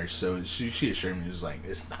she's a nurse, so she assured me, it was like,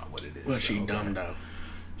 it's not what it is. Well, she dumb though.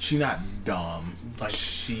 She not dumb. Like,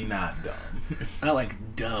 she not dumb. Not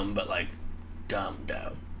like dumb, but like dumb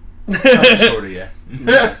though. Sort of, yeah.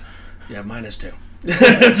 Yeah, mine is too.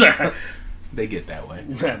 Sorry. They get that way.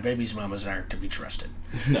 Baby's mamas aren't to be trusted.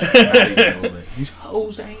 No, not even a little bit. These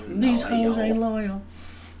hoes ain't loyal.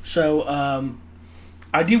 So,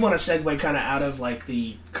 I do want to segue kind of out of like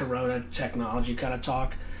the corona technology kind of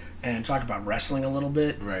talk and talk about wrestling a little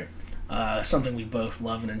bit. Right. Something we both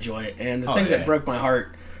love and enjoy. And the thing that broke my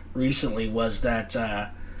heart recently was that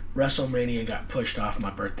WrestleMania got pushed off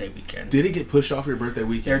my birthday weekend. Did it get pushed off your birthday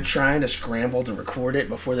weekend? They're trying to scramble to record it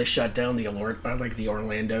before they shut down the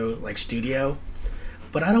Orlando studio.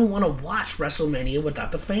 But I don't want to watch WrestleMania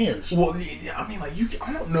without the fans. Well, I mean, like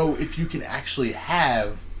I don't know if you can actually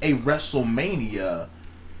have a WrestleMania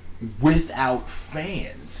without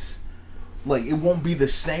fans. Like, it won't be the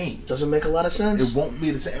same. Doesn't make a lot of sense. It won't be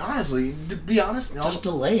the same. Honestly, to be honest, just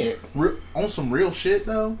delay it. On some real shit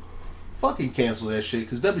though, fucking cancel that shit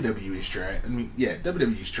because WWE is trash. I mean, yeah,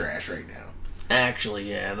 WWE's trash right now. Actually,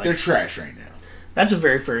 yeah, they're trash right now. That's a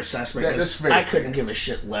very fair assessment. That's very I fair. couldn't give a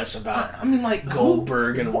shit less about. I mean, like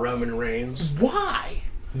Goldberg and Roman Reigns. Why?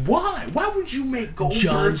 Why would you make Goldberg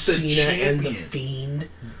John the Cena champion? and the Fiend?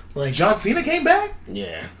 Like John Cena came back?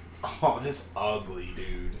 Yeah. Oh, that's ugly,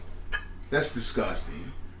 dude. That's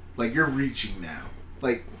disgusting. Like, you're reaching now.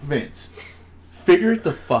 Like, Vince, figure it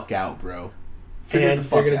the fuck out, bro. And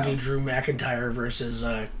they're going to do Drew McIntyre versus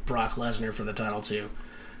Brock Lesnar for the title, too.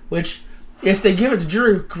 Which, if they give it to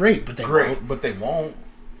Drew, great, but they won't. But they won't.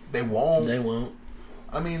 They won't. They won't.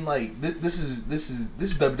 I mean, like, this is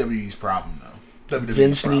WWE's problem, though.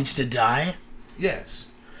 Vince needs to die? Yes.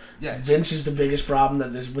 Vince is the biggest problem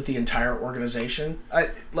that is with the entire organization.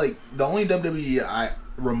 The only WWE I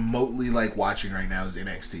remotely like watching right now is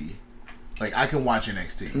NXT. Like, I can watch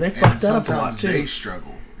NXT. And they fucked that up a lot, too. Sometimes they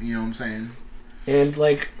struggle. You know what I'm saying? And,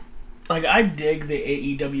 like I dig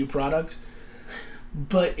the AEW product,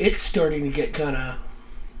 but it's starting to get kind of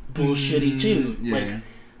bullshitty, too. Yeah. Like,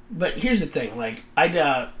 but here's the thing. Like,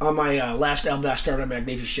 on my last El Bastardo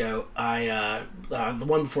Magnifico show, the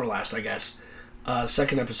one before last, I guess,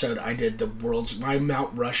 second episode, I did my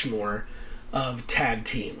Mount Rushmore of tag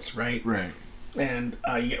teams, right? Right. And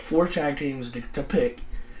you get 4 tag teams to pick,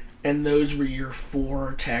 and those were your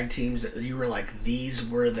 4 tag teams that you were like, these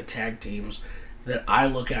were the tag teams that I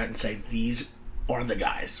look at and say, these are the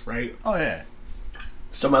guys, right? Oh, yeah.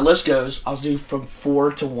 So my list goes, I'll do from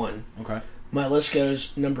 4 to 1. Okay. My list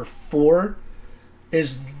goes, number 4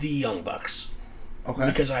 is the Young Bucks. Okay.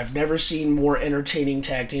 Because I've never seen more entertaining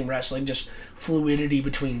tag team wrestling, just fluidity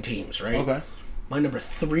between teams, right? Okay. My number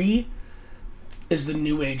 3 is the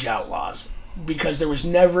New Age Outlaws. because there was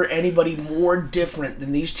never anybody more different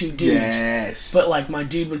than these two dudes. Yes. But like my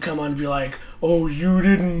dude would come on and be like, "Oh, you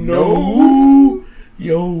didn't know? No.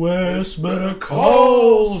 Yo ass better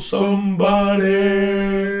call somebody."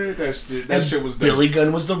 That shit was dope. Billy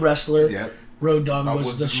Gunn was the wrestler. Yep. Road Dogg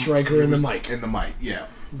was the striker and the mic. In the mic, yeah.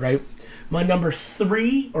 Right? My number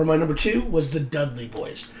 3 or my number 2 was the Dudley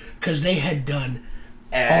Boys. Because they had done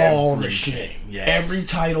all the shit. Yes. Every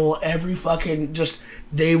title, every fucking just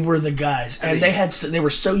they were the guys. And they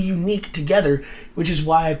were so unique together, which is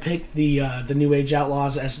why I picked the New Age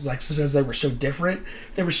Outlaws as they were so different.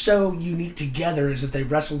 They were so unique together is that they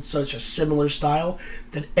wrestled such a similar style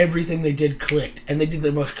that everything they did clicked. And they did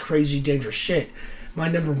the most crazy, dangerous shit. My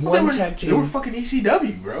number one tag team... They were fucking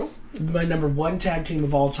ECW, bro. My number 1 tag team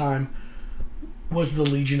of all time was the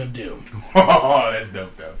Legion of Doom. Oh, that's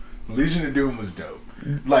dope, though. Legion of Doom was dope.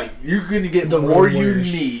 Like, you're going to get The more Road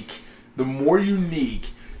Warriors. unique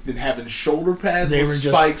than having shoulder pads They with were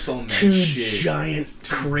spikes just on that two shit. giant,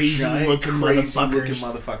 crazy-looking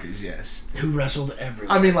motherfuckers, yes. who wrestled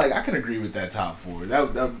everywhere. I mean, like, I can agree with that top 4.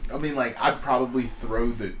 I mean, like, I'd probably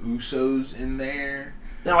throw the Usos in there.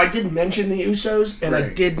 Now, I did mention the Usos, and I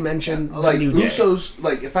Right. did mention the Like New Day. Usos,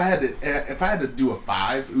 like if I had to do a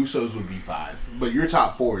 5, Usos would be 5. But your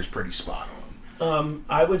top 4 is pretty spot on.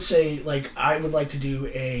 I would say, like, I would like to do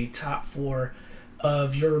a top 4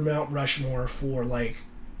 of your Mount Rushmore for, like,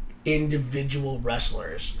 individual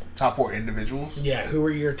wrestlers. Top 4 individuals. Yeah, who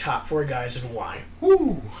are your top 4 guys and why?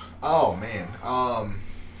 Woo! Oh man.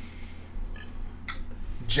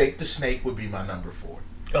 Jake the Snake would be my number 4.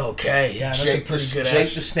 Okay, yeah, that's a pretty good Jake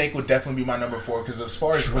ass. the Snake would definitely be my number 4 because as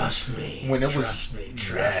far as Trust me. When it was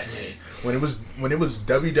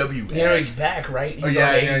WWF. You know, he's back, right? He's Oh yeah,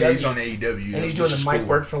 on yeah, AEW. he's on AEW, And he's doing the mic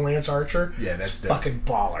work for Lance Archer. Yeah, that's It's dope. fucking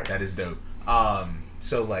baller. That is dope.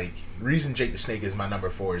 So like, the reason Jake the Snake is my number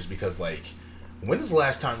 4 is because like, when is the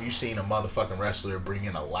last time you seen a motherfucking wrestler bring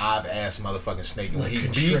in a live ass motherfucking snake and when Like he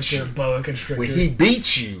beats you? boa constrictor. When he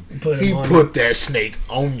beats you, Put he him on put that snake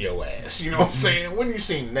on your ass. You know what I'm saying? When you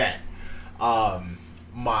seen that? My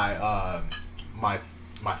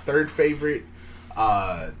third favorite,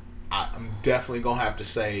 I'm definitely gonna have to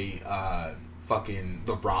say fucking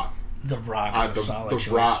The Rock. The Rock is a solid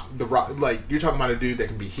choice. The Rock, like you're talking about a dude that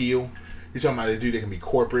can be heel. You're talking about a dude that can be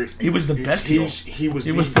corporate. He was the best heel. He was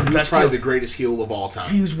probably the greatest heel of all time.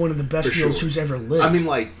 He was one of the best For heels sure. who's ever lived. I mean,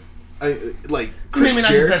 like Chris maybe not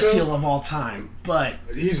Jericho. the best heel of all time, but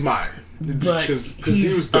He's mine. But Cause he's he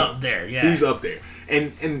was dope. up there, yeah. He's up there.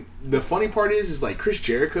 And the funny part is like Chris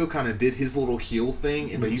Jericho kind of did his little heel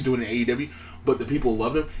thing, but he's doing it in AEW. But the people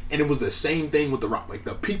loved him, and it was the same thing with The Rock. Like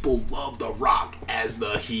the people love The Rock as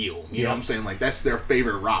the heel. You know what I'm saying? Like that's their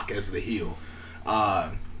favorite Rock as the heel.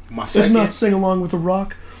 My Does second, not sing along with The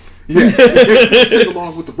Rock. yeah, sing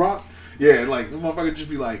along with The Rock. Yeah, like the motherfucker just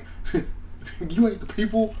be like, "You ain't the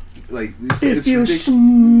people." Like it's If you ridiculous.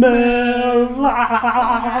 smell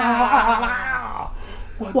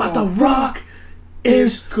what The Rock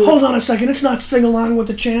is. good. Hold on a second. It's not sing along with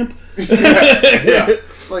the champ. Yeah,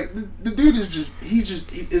 like the dude is just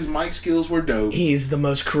his mic skills were dope. He's the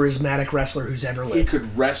most charismatic wrestler who's ever He lived.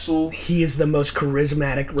 could wrestle. He is the most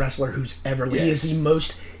charismatic wrestler who's ever lived. He is Yes. the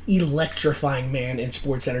most electrifying man in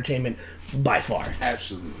sports entertainment by far.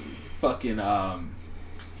 Absolutely. Fucking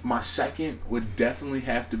my second would definitely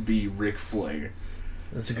have to be Ric Flair.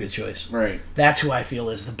 That's a good choice. Right. That's who I feel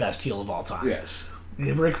is the best heel of all time. Yes.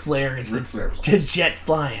 Ric Flair is Ric Flair was the jet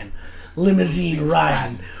flying, limousine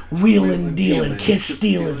riding, wheeling dealing, kiss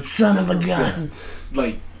stealing, son of a gun.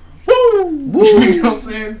 Like, woo! You know what I'm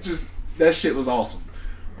saying? Just that shit was awesome.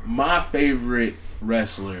 My favorite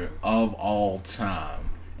wrestler of all time,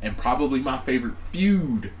 and probably my favorite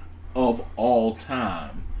feud of all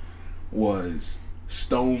time, was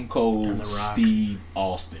Stone Cold And The Rock. Steve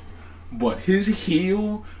Austin. But his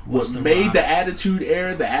heel, what The made Rock. the Attitude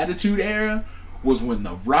Era, was when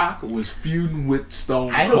The Rock was feuding with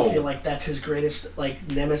Stone Cold. I don't feel like that's his greatest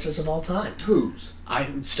nemesis of all time. Whose?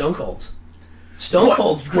 Stone Cold's. Stone What?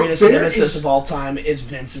 Cold's But greatest there nemesis is- of all time is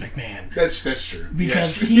Vince McMahon. That's true.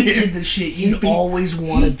 Because Yes. he did the shit He you'd beat- always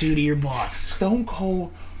want to do to your boss. Stone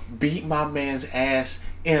Cold beat my man's ass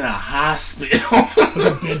in a hospital. With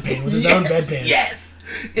a bedpan, with his own bedpan. Yes,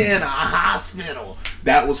 in a hospital.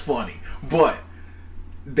 That was funny. But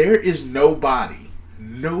there is nobody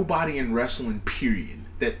in wrestling, period,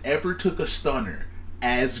 that ever took a stunner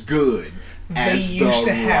as good They as used The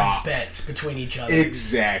to have Rock. bets between each other.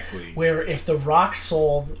 Exactly. Where if The Rock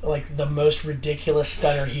sold like the most ridiculous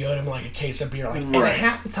stunner, he owed him like a case of beer. Like, and Right.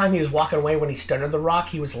 half the time he was walking away when he stunnered The Rock,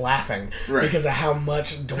 he was laughing Right. because of how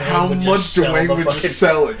much Dwayne How would much just sell Dwayne the would fucking- just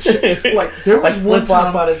sell it shit. Like there was Like, one flip flop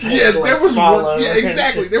time on his head, yeah, like, there was fall one yeah, over and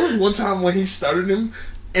exactly. shit. There was one time when he stuttered him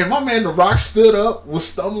and my man The Rock stood up, was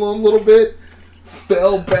stumbling a little bit,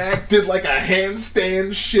 fell back, did like a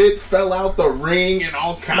handstand shit, fell out the ring and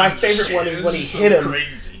all kinds My of favorite shit. one is It when was he just hit so him.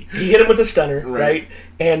 crazy. He hit him with a stunner, Right. right?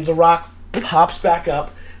 And The Rock pops back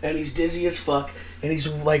up, and he's dizzy as fuck, and he's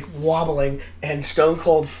like wobbling, and Stone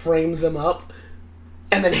Cold frames him up,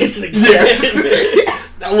 and then hits it again. Yes.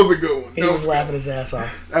 Yes, that was a good one. He That was laughing his ass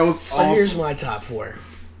off. That was so here's awesome. my top four,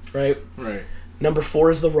 right? Right. Number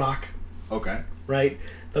 4 is The Rock, Okay. right?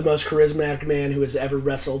 The most charismatic man who has ever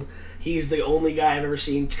wrestled. He's the only guy I've ever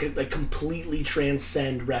seen like completely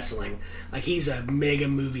transcend wrestling. Like he's a mega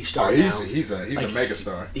movie star Oh, now. he's a Like,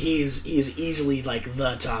 megastar. He is easily like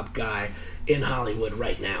the top guy in Hollywood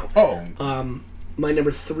right now. Oh, My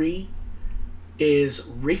number 3 is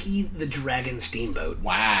Ricky the Dragon Steamboat.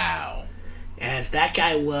 wow. As that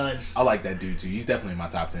guy was, I like that dude too. He's definitely in my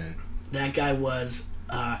top 10.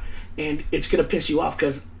 And it's gonna piss you off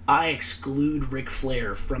because I exclude Ric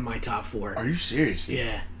Flair from my top 4. Are you serious?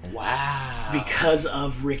 Yeah. Wow. Because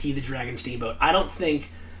of Ricky the Dragon Steamboat. I don't think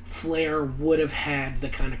Flair would have had the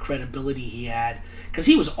kind of credibility he had because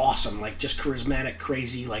he was awesome, like just charismatic,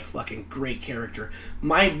 crazy, like fucking great character.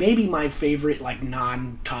 Maybe my favorite like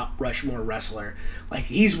non-top Rushmore wrestler. Like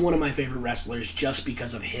he's one of my favorite wrestlers just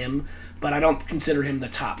because of him, but I don't consider him the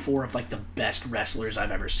top 4 of like the best wrestlers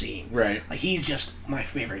I've ever seen. Right. Like he's just my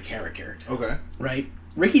favorite character. Okay. Right?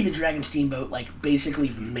 Ricky the Dragon Steamboat like basically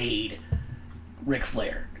made Ric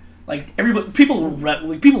Flair. Like people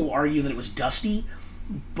will argue that it was Dusty,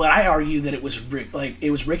 but I argue that it was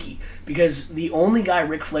Ricky because the only guy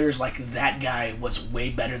Ric Flair's like that guy was way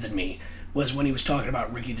better than me was when he was talking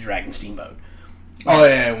about Ricky the Dragon Steamboat. Oh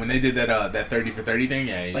yeah, when they did that 30 for 30 thing,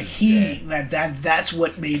 yeah. Like that's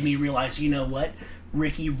what made me realize, you know what?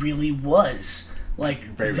 Ricky really was like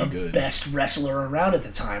Very the good. best wrestler around at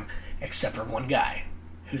the time, except for one guy,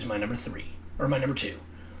 who's my number 3 or my number 2,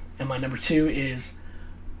 and my number 2 is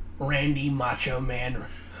Randy Macho Man,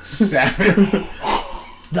 Savage.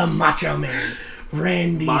 the Macho Man,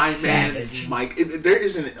 Randy My Savage. man's Mike. There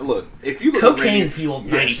isn't. Look, if you look Cocaine at Randy, fueled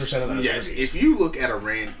yes, 90% of those Yes, movies. if you look at a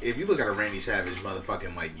Randy Savage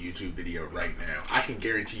motherfucking like YouTube video right now, I can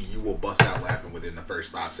guarantee you will bust out laughing within the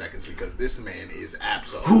first 5 seconds because this man is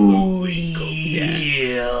absolutely Ooh,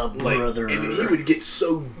 yeah, like, brother. and he would get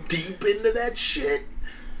so deep into that shit.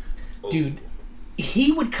 Dude,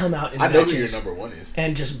 he would come out in I know who matches your number one is.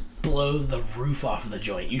 and just blow the roof off of the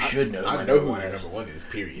joint. You should know who I my know number who one your is. number one is.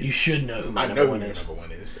 Period. You should know who my I number know who one your is. number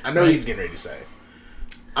one is. I know Right. he's getting ready to say it.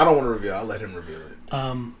 I don't want to reveal. I'll let him reveal it.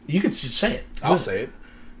 You could just say it. I'll say it.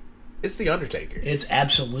 It's The Undertaker. It's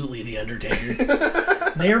absolutely The Undertaker.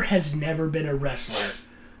 There has never been a wrestler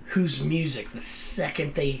whose music, the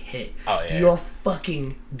second they hit, Oh, yeah. your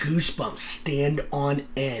fucking goosebumps stand on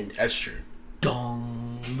end. That's true.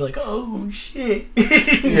 Dong. Be like, oh shit.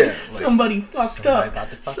 Yeah, like, somebody fucked somebody up.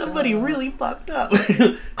 about to fuck Somebody up. really fucked up.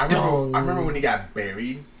 I Dong. remember when he got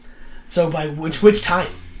buried. So by which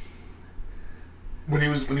time? When he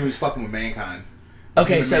was fucking with Mankind.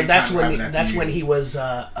 Okay, Him so and that's Mankind when having that feud. he was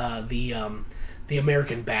the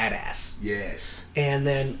American Badass. Yes. And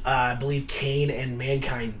then I believe Kane and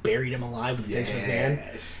Mankind buried him alive with Vince McMahon.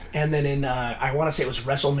 Yes. And then in I want to say it was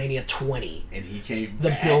WrestleMania 20, And he came the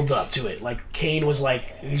back. build up to it. Like Kane was like,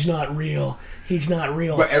 he's not real. He's not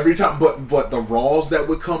real. But every time, but the Raws that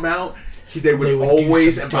would come out, they would They would always,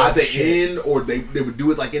 do some and by dope the shit. end, or they would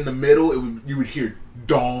do it like in the middle. You would hear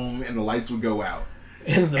dong, and the lights would go out,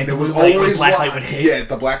 and and it was light- always black one- light would hit. Yeah,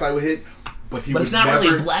 the black light would hit, but he But would it's not never,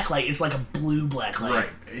 really black light. It's like a blue black light. right,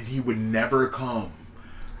 and he would never come.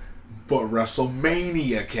 But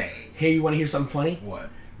WrestleMania came. Hey, you want to hear something funny? What?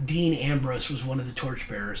 Dean Ambrose was one of the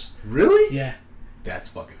torchbearers. Really? Yeah. That's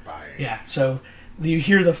fucking fire. Yeah, so you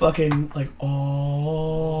hear the fucking, like,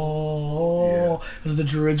 oh, as the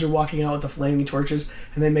druids are walking out with the flaming torches,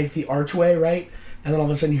 and they make the archway, right? And then all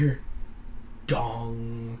of a sudden you hear,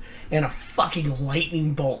 dong, and a fucking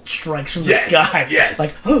lightning bolt strikes from Yes, the sky. yes.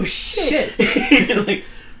 Like, oh shit. Like,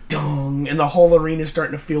 dong, and the whole arena's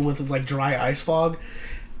starting to fill with, like, dry ice fog.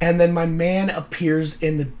 And then my man appears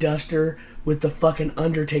in the duster with the fucking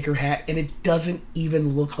Undertaker hat, and it doesn't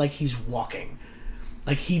even look like he's walking.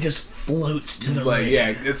 Like, he just floats to the like, ring. yeah,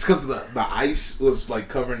 it's because the ice was like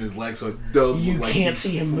covering his legs, so it does You look like can't he's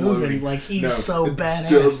see him floating. moving. Like, he's so it badass.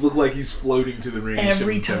 does look like he's floating to the ring.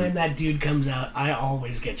 Every Shit was time dope. that dude comes out, I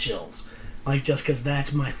always get chills. Like, just because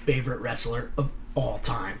that's my favorite wrestler of all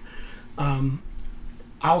time.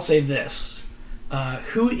 I'll say this.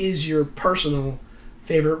 Who is your personal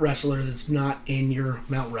favorite wrestler that's not in your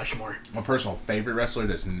Mount Rushmore? My personal favorite wrestler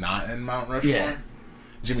that's not in Mount Rushmore? Yeah.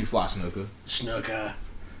 Jimmy Fly Snuka. Snuka.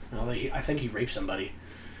 Well, I think he raped somebody.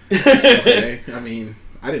 Okay, I mean,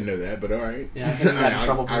 I didn't know that, but alright. Yeah, I think he got in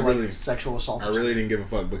trouble for really, sexual assault. I really didn't give a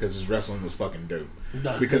fuck because his wrestling was fucking dope.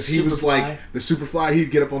 Because the he was Superfly. like the Superfly,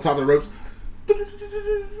 he'd get up on top of the ropes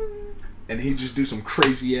and he'd just do some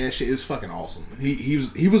crazy ass shit. It was fucking awesome.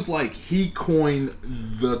 He was like, he coined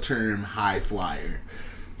the term high flyer.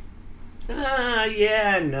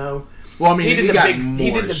 Yeah, no. Well, I mean, He did got the big, more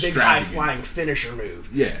he did the big high extravagant. flying finisher move.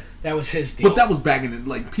 Yeah. That was his deal. But that was back in the,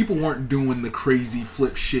 like, people weren't doing the crazy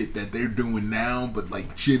flip shit that they're doing now, but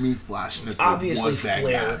like Jimmy Fly Snuka Obviously, was that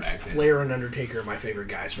guy back then. Flair and Undertaker are my favorite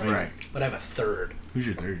guys, right? Right. But I have a third. Who's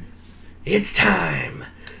your third? It's time.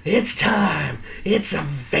 It's time. It's a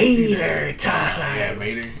Vader time. Yeah,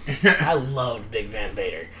 Vader. I loved Big Van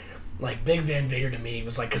Vader. Like, Big Van Vader to me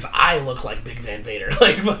was like, because I look like Big Van Vader.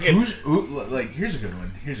 Like, fucking. Like, here's a good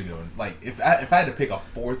one. Like, if I had to pick a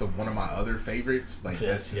fourth of one of my other favorites, like, Fifth,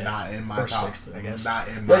 that's yeah. not in my Or top. sixth, I guess. Not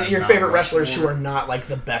in my But your Mount favorite wrestlers who Rushmore. are not, like,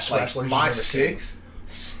 the best Like, wrestlers my you've ever seen. sixth,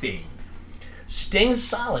 Sting. Sting's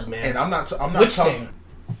solid, man. And I'm not Which talking Sting?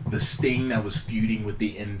 the Sting that was feuding with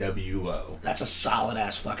the NWO. That's a solid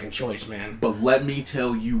ass fucking choice, man. But let me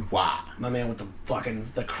tell you why. My man with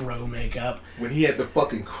the crow makeup. When he had the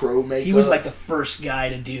fucking crow makeup, He was like the first guy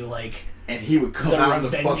to do like, and he would come the out in the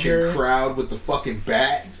Revenger. fucking crowd with the fucking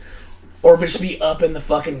bat. or just be up in the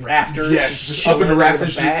fucking rafters. Yes, just up in the chilling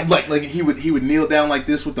rafters, with bat. like he would kneel down like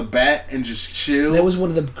this with the bat and just chill. That was one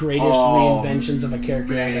of the greatest Oh, reinventions of a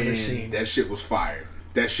character I've ever man, seen. That shit was fire.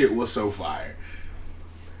 That shit was so fire.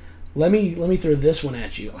 Let me throw this one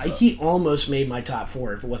at you. What's up? He almost made my top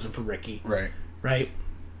 4 if it wasn't for Ricky. Right. Right?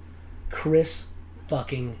 Chris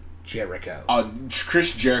fucking Jericho.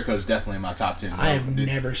 Chris Jericho is definitely in my top 10. I have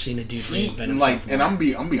never seen a dude He, reinvent himself. like, and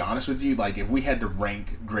more. I'm be honest with you. Like, if we had to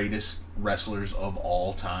rank greatest wrestlers of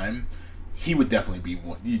all time, he would definitely be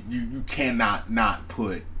one. You cannot not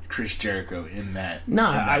put Chris Jericho in that. No,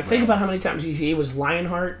 in that I think realm. about how many times he was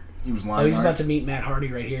Lionheart. He was Oh, lying. he's about to meet Matt Hardy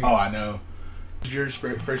right here. Oh, I know. Your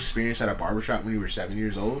first experience at a barbershop when you were 7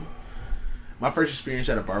 years old? My first experience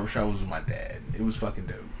at a barbershop was with my dad. It was fucking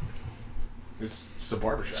dope. It's a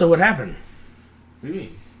barbershop. So what happened? What do you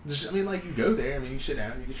mean? I mean, like, you go there, I mean, you sit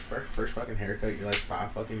down, you get your first fucking haircut, you're like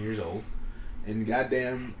 5 fucking years old, and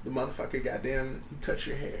the motherfucker, he cuts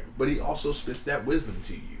your hair. But he also spits that wisdom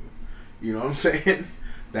to you. You know what I'm saying?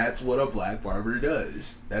 That's what a black barber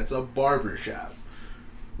does. That's a barbershop.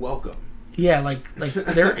 Welcome. Yeah, like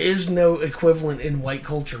there is no equivalent in white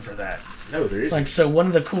culture for that. No, there isn't. Like, so one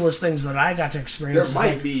of the coolest things that I got to There experience is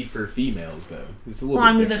might like, be for females, though. It's a little well,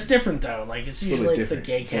 I bit mean, that's different though. Like, it's a little usually bit like the different,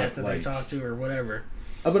 gay cat but, that like- they talk to or whatever.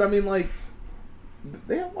 But I mean, like,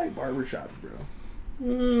 they have white barbershops, bro.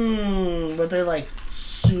 But they're like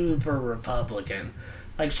super Republican.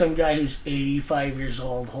 Like some guy who's 85 years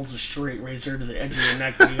old holds a straight razor to the edge of your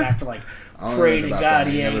neck and you have to like I don't pray know to about God that. I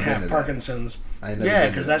he ain't ain't never been have to that. Parkinson's. I ain't never Yeah, been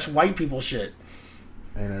to because that. that's white people shit.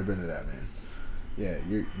 I ain't never been to that, man. Yeah,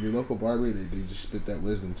 your local barber, they just spit that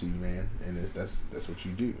wisdom to you, man, and that's what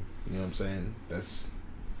you do. You know what I'm saying? That's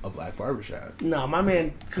a black barbershop. No, my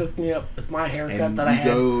man cooked me up with my haircut And that I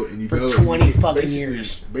had for and 20 fucking basically-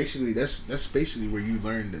 years. Basically, that's basically where you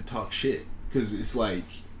learn to talk shit, because it's like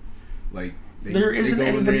There isn't go in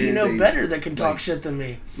anybody there, you know they- better that can talk like- shit than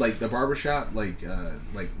me. like the barbershop, like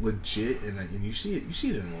legit, and you see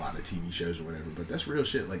it in a lot of TV shows or whatever, but that's real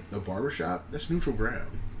shit. Like the barbershop, that's neutral ground.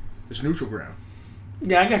 It's neutral ground.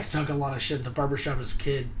 Yeah, I got to talk a lot of shit at the barbershop as a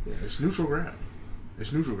kid. Yeah, it's neutral ground.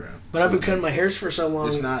 It's neutral ground. But I've been cutting my hairs for so long.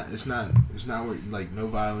 It's not where, like, no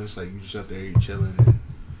violence. Like, you just up there, you're chilling, and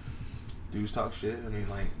dudes talk shit. I mean,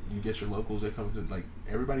 like, you get your locals that come to, like,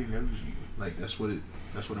 everybody knows you. Like, that's what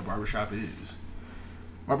a barbershop is.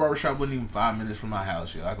 My barbershop wasn't even 5 minutes from my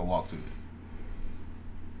house. I could walk to it.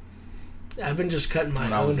 I've been just cutting my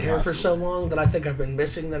When I own was in hair high for school. so long that I think I've been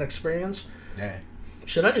missing that experience. Yeah.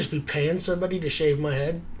 Should I just be paying somebody to shave my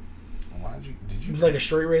head? Did you With like a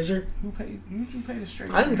straight razor? Who paid? You paid a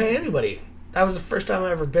straight. I didn't pay anybody. That was the first time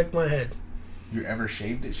I ever picked my head. You ever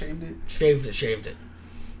shaved it? Shaved it.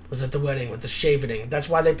 Was at the wedding with the shaving. That's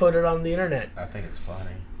why they put it on the internet. I think it's funny.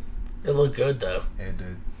 It looked good though. And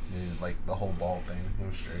like the whole ball thing, it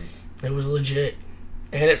was straight. It was legit.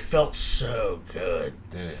 And it felt so good.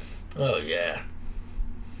 Did it? Oh, yeah.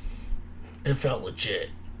 It felt legit.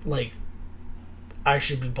 Like, I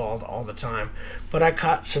should be bald all the time. But I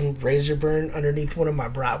caught some razor burn underneath one of my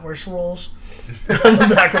bratwurst rolls on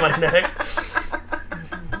the back of my neck.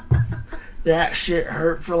 That shit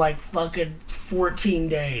hurt for like fucking 14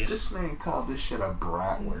 days. This man called this shit a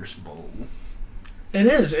bratwurst bowl. It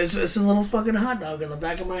is. It's a little fucking hot dog in the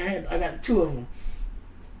back of my head. I got 2 of them.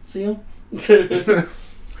 See them?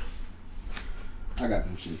 I got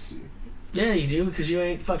them shits too. Yeah, you do, because you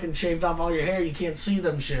ain't fucking shaved off all your hair. You can't see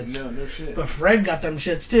them shits. No shit. But Fred got them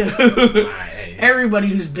shits too. Hey. Everybody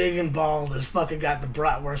who's big and bald has fucking got the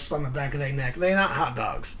bratwursts on the back of their neck. They not hot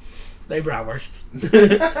dogs. They bratwursts.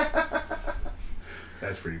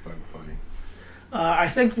 That's pretty fucking funny. I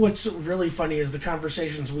think what's really funny is the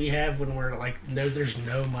conversations we have when we're like, there's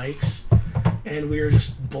no mics, and we are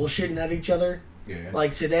just bullshitting at each other. Yeah.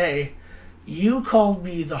 Like today, you called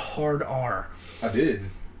me the hard R. I did.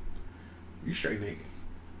 You straight nigga.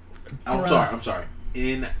 Bruh. I'm sorry.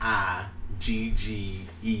 Nigge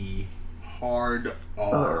hard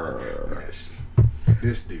R. Yes.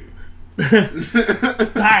 This dude.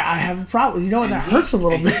 I have a problem. You know what? That hurts a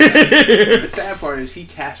little bit. The sad part is he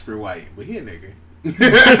Casper White, but he a nigga.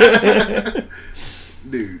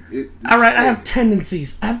 Dude. All right, I have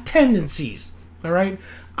tendencies. All right?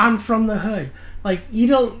 I'm from the hood. Like,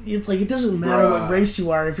 it doesn't matter Bruh. what race you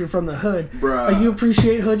are if you're from the hood. Bruh. Like, you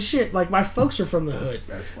appreciate hood shit. Like, my folks are from the hood.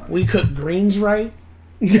 That's funny. We cook greens right.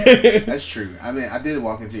 That's true. I mean, I did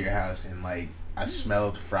walk into your house and, like, I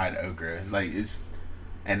smelled fried okra. Like, it's...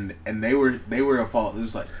 And they were appalled. It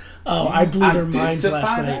was like... Oh, I blew their minds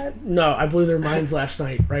last night. That? No, I blew their minds last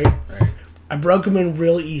night, right? Right. I broke them in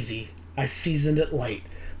real easy. I seasoned it light.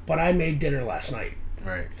 But I made dinner last night.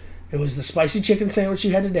 Right. It was the spicy chicken sandwich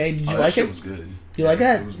you had today. Did you like that it? It was good. You like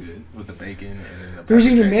that? It was good. With the bacon and then the... There was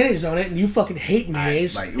even pepper jack. mayonnaise on it, and you fucking hate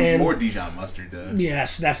mayonnaise. It was more Dijon mustard, though.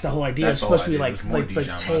 Yes, that's the whole idea. That's It's the supposed to be whole like idea. It was more like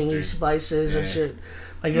Dijon tangy mustard. spices and Yeah. shit.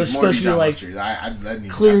 Like it It was more supposed to be Dijon like mustard. I didn't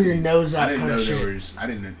clear even- your nose out I didn't kind know of there shit. was... I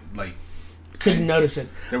didn't, like... Couldn't notice it.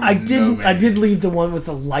 There was I no didn't. I did mayonnaise. leave the one with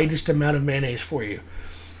the lightest amount of mayonnaise for you.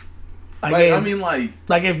 I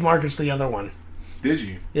gave Marcus the other one. Did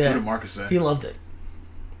you? Yeah. What did Marcus say? He loved it.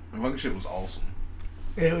 The fucking shit was awesome.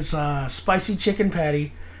 It was spicy chicken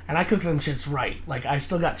patty, and I cook them shits right. Like I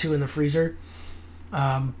still got 2 in the freezer,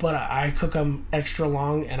 but I cook them extra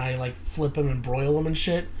long, and I like flip them and broil them and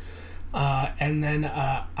shit. And then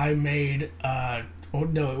I made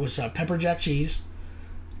it was pepper jack cheese,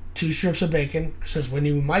 2 strips of bacon. Because when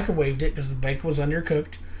you microwaved it, because the bacon was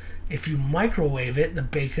undercooked, if you microwave it, the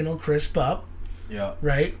bacon will crisp up. Yeah.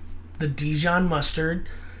 Right? The Dijon mustard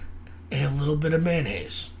and a little bit of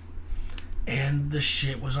mayonnaise. And the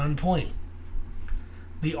shit was on point.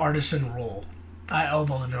 The artisan roll. I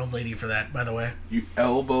elbowed an old lady for that, by the way. You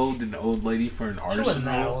elbowed an old lady for an She artisan wasn't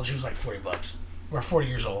that roll? old. She was like $40. Or 40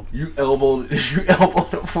 years old. You elbowed a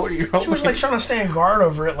 40-year-old She was like trying to stand guard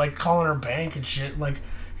over it, like calling her bank and shit. Like,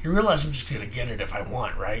 you realize I'm just going to get it if I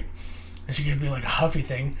want, right? And she gave me like a huffy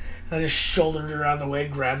thing. And I just shouldered her out of the way,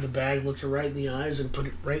 grabbed the bag, looked her right in the eyes, and put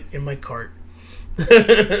it right in my cart.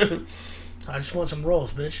 I just want some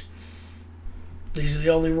rolls, bitch. These are the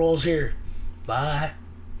only rolls here. Bye.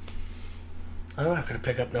 I'm not going to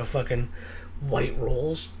pick up no fucking white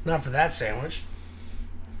rolls. Not for that sandwich.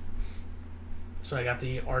 So I got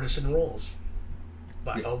the artisan rolls.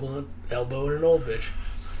 By elbowing an old bitch.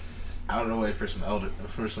 Out of the way for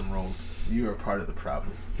some rolls. You are part of the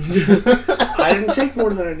problem. I didn't take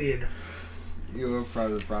more than I needed. You are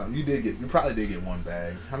part of the problem. You probably did get one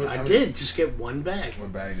bag. How many, did just get one bag.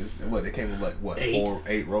 One bag is what? They came with like what? 8.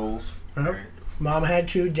 8 rolls. Uh-huh. Right. Mom had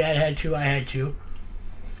 2, Dad had 2, I had 2.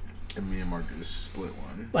 And me and Marcus split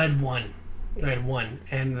one. I had 1,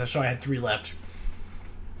 and so I had 3 left.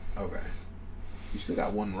 Okay. You still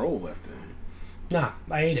got 1 roll left then. Nah,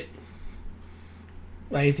 I ate it.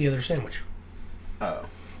 I ate the other sandwich. Oh.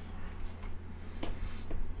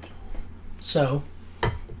 So,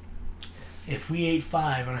 if we ate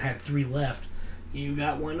 5 and I had 3 left, you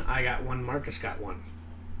got 1, I got 1, Marcus got 1.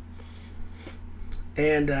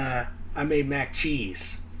 And I made mac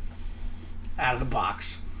cheese out of the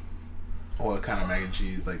box. What kind of mac and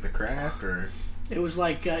cheese? Like the Kraft or? It was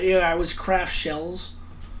like, it was Kraft shells.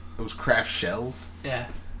 It was Kraft shells? Yeah.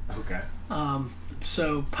 Okay.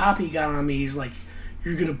 So Poppy got on me, he's like,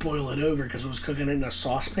 you're going to boil it over because it was cooking in a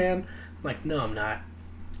saucepan. I'm like, no, I'm not.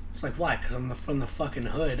 It's like, why? Because I'm from the fucking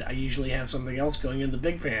hood. I usually have something else going in the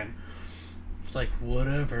big pan. It's like,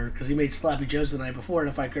 whatever. Because he made sloppy joes the night before, and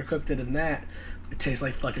if I cooked it in that, it tastes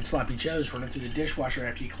like fucking sloppy joes running through the dishwasher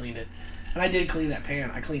after you cleaned it. And I did clean that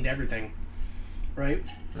pan. I cleaned everything. right?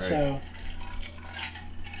 So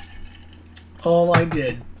all I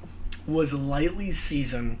did was lightly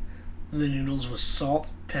season the noodles with salt,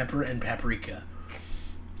 pepper, and paprika.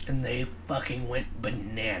 And they fucking went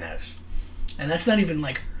bananas. And that's not even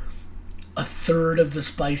like a third of the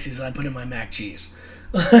spices I put in my mac cheese.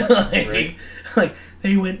 Like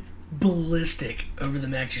they went ballistic over the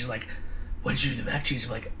mac cheese. Like, what did you do with the mac cheese?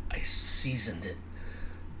 I'm like, I seasoned it.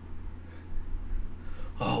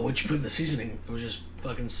 Oh, what'd you put in the seasoning? It was just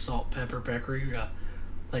fucking salt, pepper, paprika.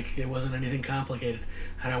 Like, it wasn't anything complicated.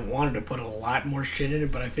 And I wanted to put a lot more shit in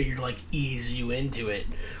it, but I figured, like, ease you into it.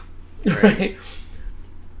 Right?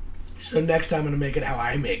 So next time I'm going to make it how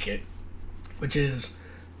I make it, which is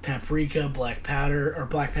paprika, black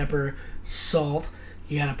pepper, salt.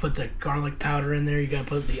 You got to put the garlic powder in there. You got to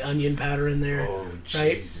put the onion powder in there. Oh,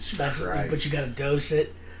 right? Jesus Christ. But you got to dose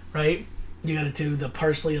it, right? You got to do the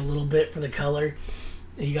parsley a little bit for the color.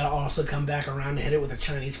 And you got to also come back around and hit it with a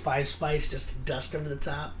Chinese spice just to dust over the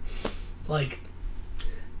top. Like,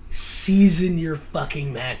 season your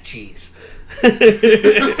fucking mac cheese. White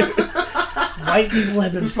people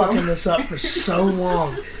have been fucking this up for so long.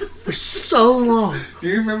 For so long. Do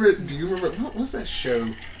you remember what was that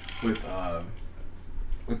show with the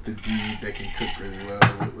dude that can cook really well?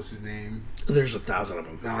 What's his name? There's 1,000 of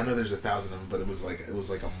them. No, I know there's 1,000 of them, but it was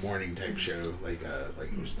like a morning type show. Like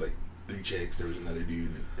it was like 3 chicks. There was another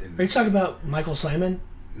dude. Are you talking about Michael Simon?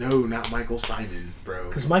 No, not Michael Simon, bro.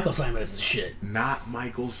 Because Michael Simon is the shit. Not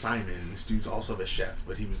Michael Simon. This dude's also a chef,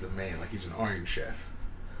 but he was the man. Like, he's an Iron Chef.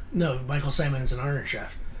 No, Michael Simon is an Iron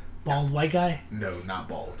Chef. Bald white guy? No, not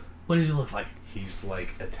bald. What does he look like? He's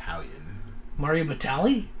like Italian. Mario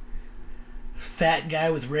Batali? Fat guy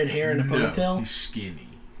with red hair and a ponytail? No, he's skinny.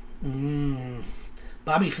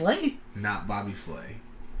 Bobby Flay? Not Bobby Flay.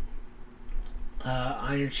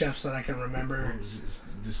 Iron Chefs that I can remember. Does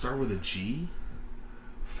it start with a G?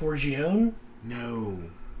 Forgione? No.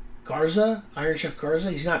 Garza? Iron Chef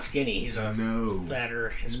Garza? He's not skinny. He's a fatter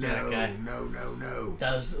Hispanic guy. No.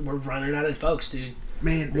 We're running out of folks, dude.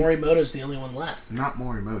 Man, Morimoto's the only one left. Not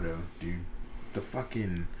Morimoto, dude.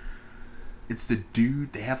 It's the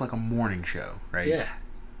dude. They have like a morning show, right? Yeah.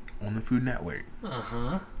 On the Food Network.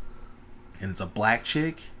 Uh-huh. And it's a black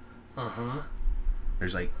chick. Uh-huh.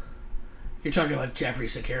 There's like... You're talking about Jeffrey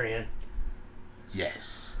Zakarian.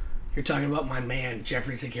 Yes. You're talking about my man,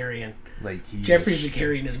 Jeffrey Zakarian. Like, Jeffrey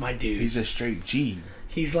Zakarian is my dude. He's a straight G.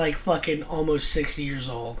 He's like fucking almost 60 years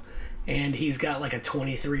old. And he's got like a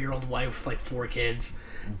 23-year-old wife with like 4 kids.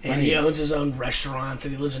 And he owns his own restaurants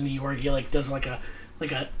and he lives in New York. He like does like a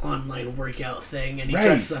online workout thing, and he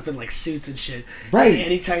dresses up in like suits and shit. Right. And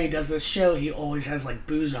anytime he does this show, he always has like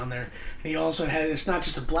booze on there. And he also has, it's not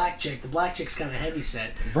just a black chick. The black chick's kind of heavy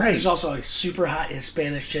set. Right. There's also a super hot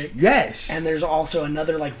Hispanic chick. Yes. And there's also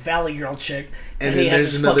another like Valley Girl chick. And he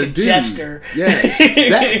has his fucking dude. Jester.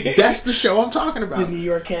 Yes. That's the show I'm talking about. The New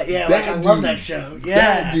York Cat. Yeah, like I love that show.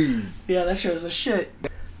 Yeah. That dude. Yeah, that show's the shit.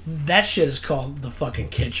 That shit is called The Fucking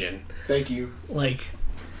Kitchen. Thank you. Like...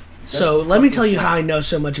 So let me tell you how I know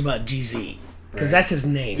so much about GZ, because that's his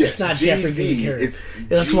name. Yes, it's not GZ. Jeffrey Zakarian.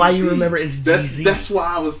 That's GZ. why you remember it's GZ. That's why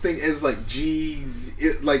I was thinking it's like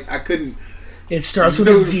GZ. Like I couldn't. It starts with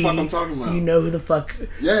a G. You know who the fuck I'm talking about. You know who the fuck.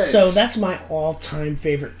 Yes. So that's my all-time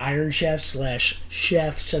favorite Iron Chef /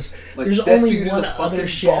 chef. Just like, there's only one other other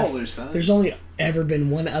chef. Baller, there's only ever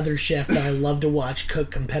been one other chef that I love to watch cook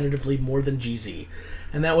competitively more than GZ,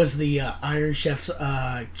 and that was the Iron Chef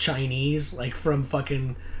Chinese, like from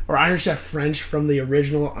fucking. Or Iron Chef French from the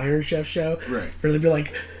original Iron Chef show. Right. Where they'd be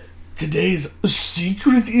like, today's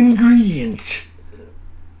secret ingredient.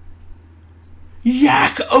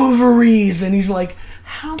 Yak ovaries. And he's like,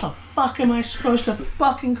 how the fuck am I supposed to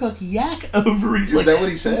fucking cook yak ovaries? Is that what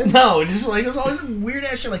he said? No, just like, it was always weird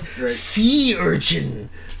ass shit like, sea urchin.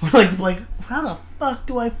 Like, how the fuck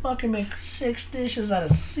do I fucking make 6 dishes out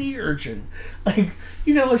of sea urchin? Like,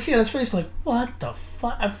 you gotta see on his face like, what the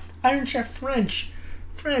fuck? Iron Chef French.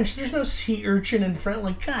 There's no sea urchin in front.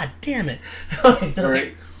 Like, god damn it.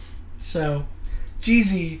 Right. So,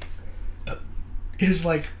 GZ is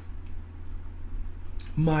like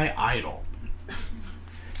my idol.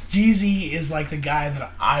 GZ is like the guy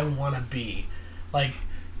that I want to be. Like,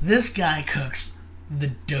 this guy cooks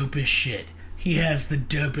the dopest shit. He has the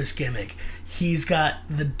dopest gimmick. He's got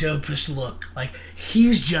the dopest look. Like,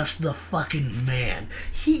 he's just the fucking man.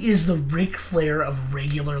 He is the Ric Flair of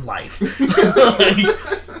regular life. Like,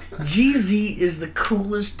 GZ is the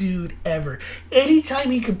coolest dude ever.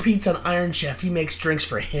 Anytime he competes on Iron Chef, he makes drinks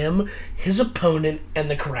for him, his opponent,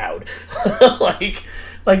 and the crowd.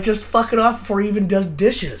 like just fuck it off before he even does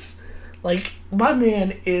dishes. Like, my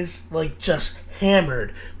man is, like, just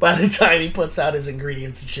hammered by the time he puts out his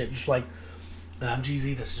ingredients and shit. Just like, I'm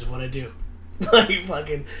GZ, this is what I do. Like,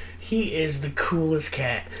 fucking, he is the coolest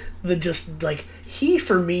cat. He,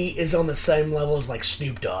 for me, is on the same level as, like,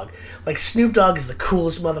 Snoop Dogg. Like, Snoop Dogg is the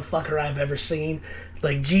coolest motherfucker I've ever seen.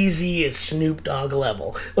 Like, GZ is Snoop Dogg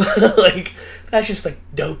level. Like, that's just the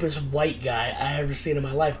dopest white guy I ever seen in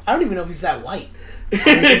my life. I don't even know if he's that white. I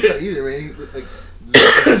don't think so either, man. Like,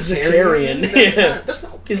 Zakarian. That's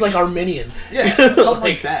not. He's like Armenian. Yeah, something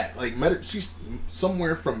like that. Like, she's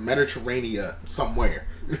somewhere from Mediterranean somewhere.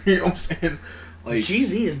 You know what I'm saying? Like,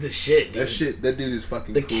 GZ is the shit, dude. That dude is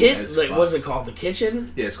fucking the cool as like, fuck. what's it called? The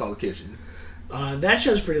Kitchen? Yeah, it's called The Kitchen. That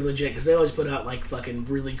show's pretty legit because they always put out, like, fucking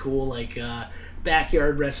really cool, like,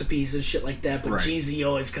 backyard recipes and shit like that. But Right. GZ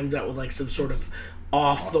always comes out with, like, some sort of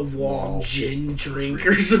off-the-wall gin drink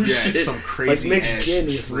or some shit. Yeah, some crazy like, mixed ass gin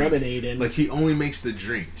with drink. lemonade in. Like, he only makes the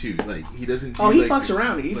drink, too. Like, he doesn't do, Oh, he like, fucks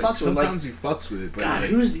around. He fucks with, like... sometimes he fucks with it, but, God, like,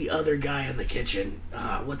 who's the other guy in The Kitchen?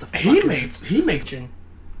 What the fuck he makes Kitchen?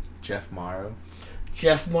 Jeff Morrow.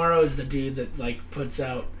 Jeff Morrow is the dude that, like, puts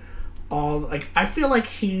out all... Like, I feel like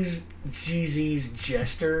he's GZ's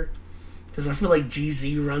jester. Because I feel like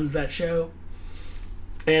GZ runs that show.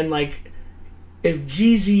 And, like, if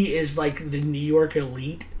GZ is, like, the New York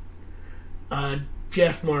elite,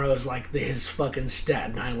 Jeff Morrow is, like, his fucking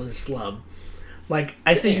Staten Island slub. Like,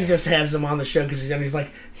 I think he just has him on the show because he's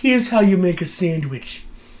like, here's how you make a sandwich.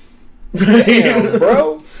 Damn,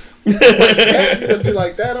 bro. You put you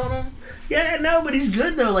like that on him? Yeah, no, but he's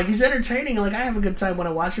good, though. Like, he's entertaining. Like, I have a good time when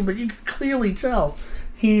I watch him, but you can clearly tell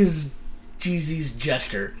he's GZ's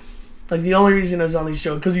jester. Like, the only reason he's on these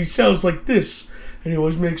shows because he sounds like this. And he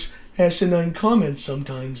always makes asinine comments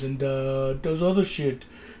sometimes and does other shit.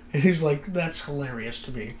 And he's like, that's hilarious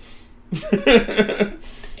to me. Damn.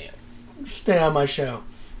 Stay on my show.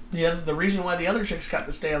 The reason why the other chicks got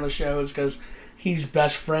to stay on the show is because he's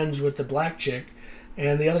best friends with the black chick,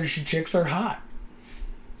 and the other chicks are hot.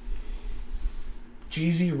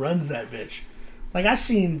 GZ runs that bitch. Like, I've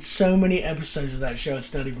seen so many episodes of that show,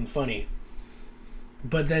 it's not even funny.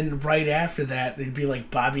 But then right after that, they'd be like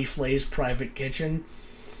Bobby Flay's Private Kitchen.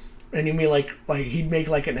 And he'd be like he'd make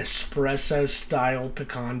like an espresso style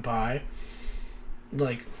pecan pie.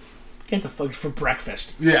 Like, get the fuck for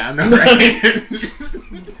breakfast. Yeah, I know, right?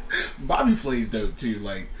 Bobby Flay's dope too.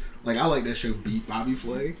 Like I like that show Beat Bobby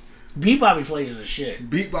Flay. Beat Bobby Flay is a shit.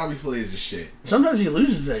 Beat Bobby Flay is a shit. Sometimes he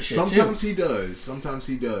loses that shit. Sometimes he does. Sometimes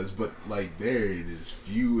he does. But like there it is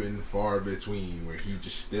few and far between where he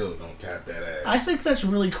just still don't tap that ass. I think that's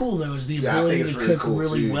really cool though, is the ability to cook cool,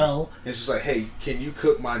 really too. well. It's just like, hey, can you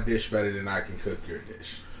cook my dish better than I can cook your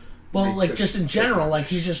dish? Well, like, cook- just in general, like,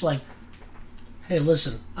 he's just like, hey,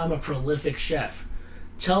 listen, I'm a prolific chef.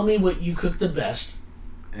 Tell me what you cook the best,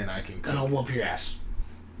 And I can cook. and I'll whoop your ass.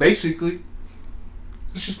 Basically,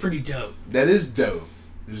 It's just pretty dope. that is dope.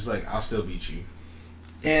 It's just like, I'll still beat you.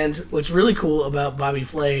 And what's really cool about Bobby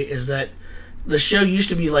Flay is that the show used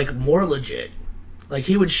to be, like, more legit. Like,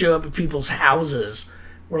 he would show up at people's houses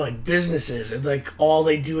or, like, businesses, and, like, all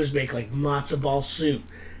they do is make, like, matzo ball soup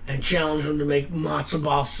and challenge them to make matzo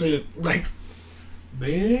ball soup. Like,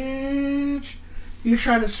 bitch, you're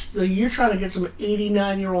trying to get some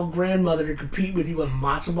 89-year-old grandmother to compete with you on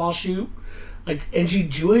matzo ball soup? Like, and she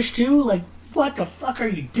Jewish, too? Like, what the fuck are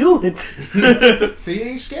you doing? He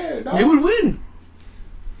ain't scared, dog. They would win.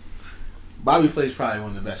 Bobby Flay's probably one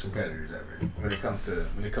of the best competitors ever when it comes to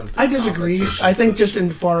I disagree. competition. I think just in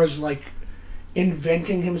far as like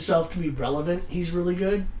inventing himself to be relevant, he's really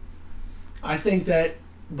good. I think that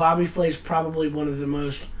Bobby Flay's probably one of the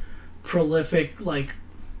most prolific, like,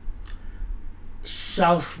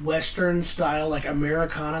 Southwestern style, like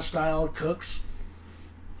Americana style cooks.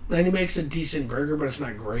 And he makes a decent burger, but it's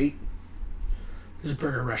not great. His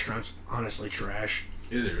burger restaurant's honestly trash.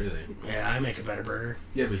 Is it really? Yeah, I make a better burger.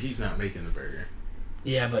 Yeah, but he's not making the burger.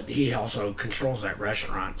 Yeah, but he also controls that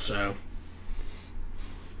restaurant, so...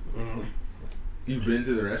 You've been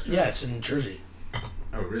to the restaurant? Yeah, it's in Jersey.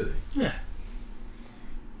 Oh, really? Yeah.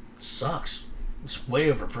 It sucks. It's way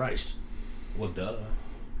overpriced. Well, duh.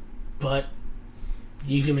 But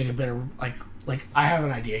you can make a better... Like I have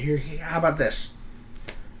an idea. Here, how about this?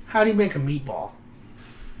 How do you make a meatball?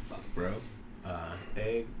 Fuck, bro.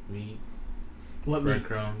 Egg, meat, What meat?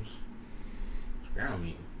 breadcrumbs, ground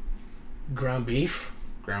meat, Ground beef,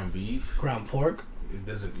 ground beef. ground pork, It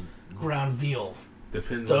doesn't ground veal.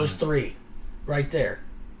 depends Those on three. Right there.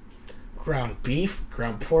 Ground beef,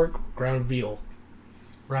 ground pork, ground veal.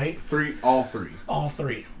 Right? all three. All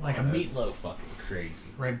three. Like a That's meatloaf. Fucking crazy.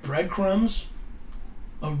 Right? Breadcrumbs,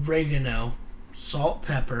 oregano, salt,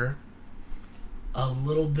 pepper, a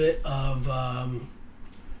little bit of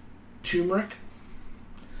turmeric,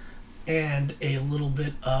 and a little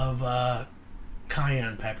bit of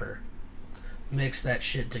cayenne pepper. Mix that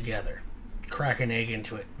shit together. Crack an egg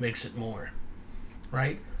into it. Mix it more.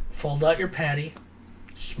 Right? Fold out your patty.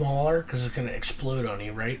 Smaller, because it's going to explode on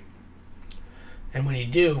you, right? And when you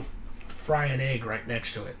do, fry an egg right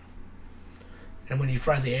next to it. And when you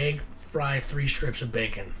fry the egg, fry 3 strips of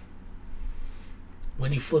bacon.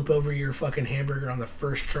 When you flip over your fucking hamburger on the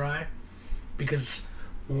first try, because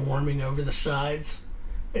warming over the sides,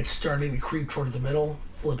 it's starting to creep toward the middle,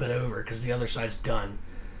 flip it over because the other side's done.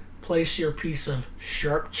 Place your piece of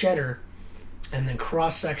sharp cheddar and then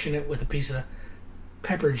cross-section it with a piece of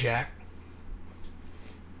pepper jack.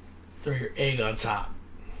 Throw your egg on top.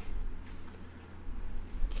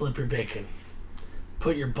 Flip your bacon.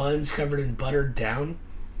 Put your buns covered in butter down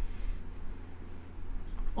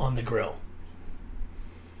on the grill.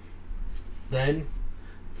 Then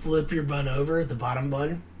flip your bun over, the bottom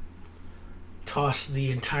bun. Toss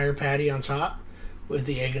the entire patty on top with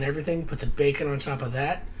the egg and everything. Put the bacon on top of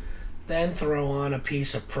that. Then throw on a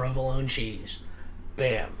piece of provolone cheese.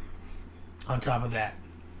 Bam. On top of that.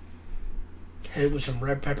 Hit it with some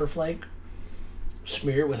red pepper flake.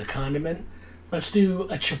 Smear it with a condiment. Let's do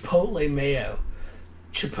a chipotle mayo.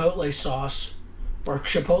 Chipotle sauce or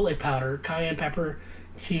chipotle powder, cayenne pepper,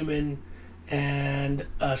 cumin, and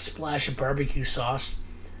a splash of barbecue sauce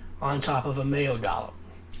on top of a mayo dollop.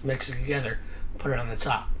 Mix it together. Put it on the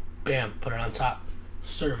top. Bam. Put it on top.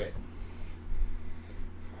 Serve it.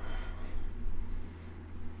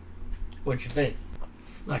 What you think?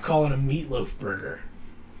 I call it a meatloaf burger.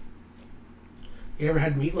 You ever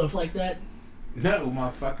had meatloaf like that? No,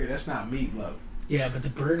 motherfucker, that's not meatloaf. Yeah, but the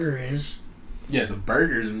burger is. Yeah, the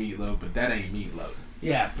burger's meatloaf, but that ain't meatloaf.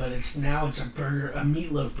 Yeah, but it's a burger, a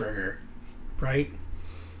meatloaf burger, right?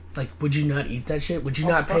 Like, would you not eat that shit? Would you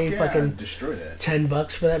not pay fucking I'd destroy that.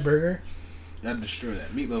 $10 for that burger? I'd destroy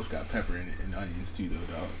that. Meatloaf's got pepper in it and onions too, though,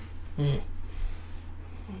 dog. Mm.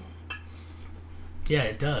 Yeah,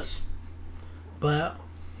 it does. But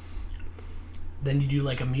then you do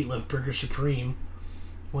like a meatloaf burger supreme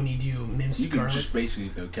when you do minced garlic. You could just basically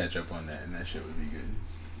throw ketchup on that and that shit would be good.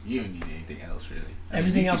 You don't need anything else, really.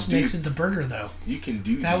 Everything else makes it the burger, though. You can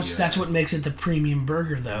do that's what makes it the premium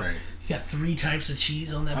burger, though. Right. You got 3 types of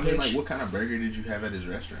cheese on that bitch. I mean, like, what kind of burger did you have at his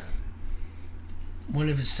restaurant? One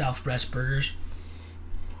of his Southwest burgers.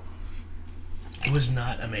 It was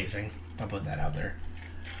not amazing. I'll put that out there.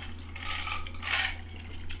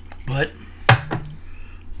 But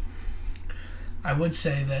I would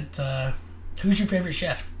say that who's your favorite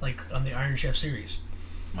chef, like on the Iron Chef series?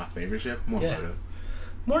 My favorite chef? Morimoto. Yeah.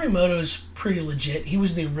 Morimoto's pretty legit. He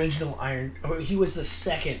was the original he was the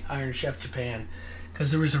second Iron Chef Japan,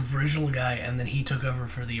 because there was an original guy and then he took over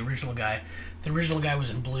for the original guy. The original guy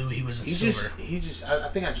was in blue. He was in silver. I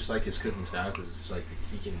think I just like his cooking style because it's like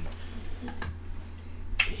he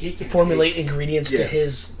can formulate ingredients to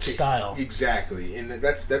his style. Exactly, and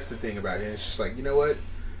that's the thing about it. It's just like, you know what,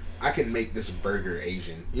 I can make this burger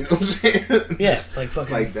Asian. You know what I'm saying? Yeah, like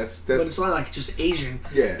fucking. Like that's. But it's not like just Asian.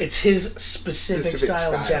 Yeah, it's his specific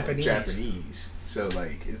style of Japanese. So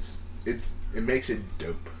like it makes it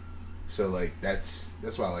dope. So like that's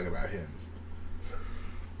what I like about him.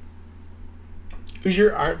 Who's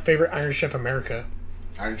your favorite Iron Chef America?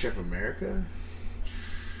 Iron Chef America?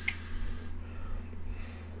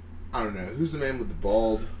 I don't know. Who's the man with the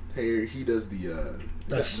bald hair? He does the...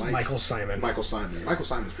 That's Michael Simon. Michael Simon. Michael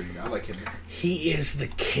Simon's pretty good. I like him. He is the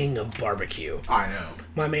king of barbecue. I know.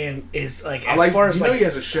 My man is like... he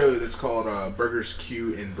has a show that's called Burgers,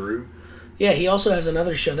 Q, and Brew. Yeah, he also has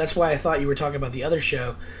another show. That's why I thought you were talking about the other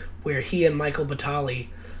show where he and Michael Batali...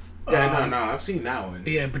 Yeah, no, I've seen that one.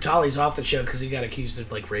 Yeah, Batali's off the show because he got accused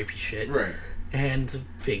of like rapey shit. Right. And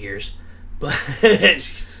figures. But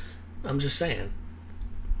I'm just saying.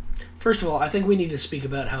 First of all, I think we need to speak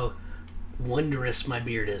about how wondrous my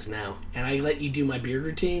beard is now. And I let you do my beard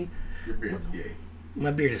routine. Your beard's gay.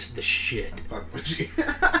 My beard is the shit. I'm fucking with you.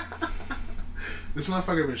 This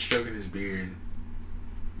motherfucker been stroking his beard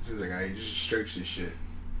since he just strokes his shit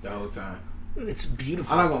the whole time. It's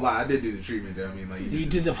beautiful. I'm not gonna lie, I did do the treatment though. I mean, like you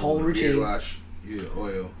did the whole routine. Beard wash, you did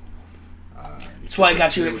oil. That's why I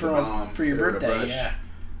got you it for your birthday. Yeah.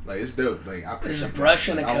 Like it's dope. Like there's a brush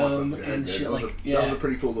and a comb and shit. That was a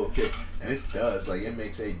pretty cool little kit, and it does it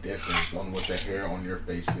makes a difference on what the hair on your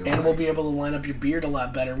face feels. And we'll be able to line up your beard a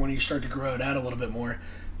lot better when you start to grow it out a little bit more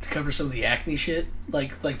to cover some of the acne shit,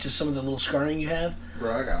 like just some of the little scarring you have.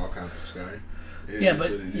 Bro, I got all kinds of scarring. Yeah,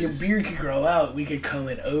 but your beard could grow out. We could comb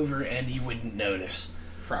it over, and you wouldn't notice.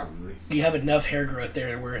 Probably. You have enough hair growth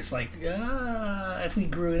there where it's like, if we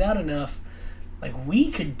grew it out enough, Like, we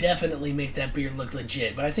could definitely make that beard look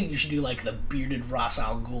legit, but I think you should do, like, the bearded Ra's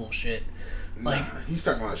al Ghul shit. Like, nah, he's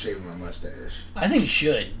talking about shaving my mustache. I think you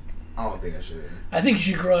should. I don't think I should. I think you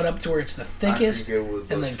should grow it up to where it's the thickest I think it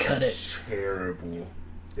would and look then cut it. terrible.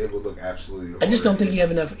 It would look absolutely horrible. I just don't think you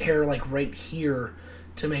have enough hair, like, right here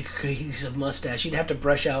to make a cohesive mustache. You'd have to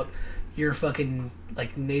brush out your fucking,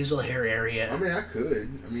 like, nasal hair area. I mean, I could.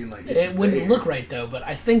 I mean, like, it's It wouldn't there. look right, though, but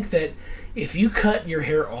I think that if you cut your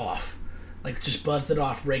hair off, like, just buzz it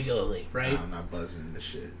off regularly, right? Nah, I'm not buzzing the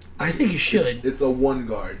shit. I think you should. It's a one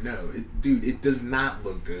guard. No, dude, it does not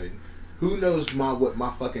look good. Who knows what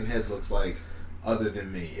my fucking head looks like other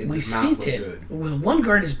than me? It We does not seen look it. good. With one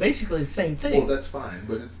guard is basically the same thing. Well, that's fine,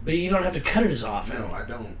 but it's But you don't have to cut it as often. no, I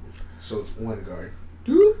don't. So it's one guard.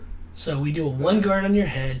 Dude. So we do a one guard on your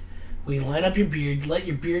head. We line up your beard, let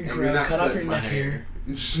your beard And grow, you're not cut off your cutting my neck hair.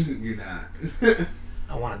 You're not.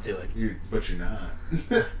 I want to do it. But you're not.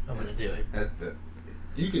 I'm going to do it.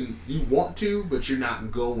 You want to, but you're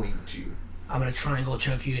not going to. I'm going to triangle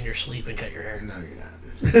choke you in your sleep and cut your hair. No, you're not.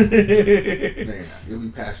 No, you're not. You'll be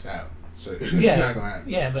passed out. So it's Yeah, not going to happen.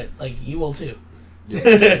 yeah, but, like, you will too.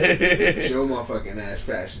 Yeah, show my fucking ass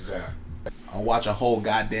passes out. I'll watch a whole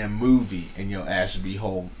goddamn movie and your ass will be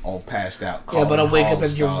all passed out. Yeah, but I'll wake up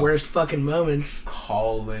hogs, at your dog. worst fucking moments.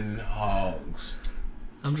 Calling hogs.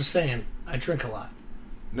 I'm just saying, I drink a lot.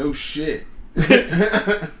 No shit.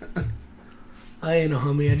 I ain't a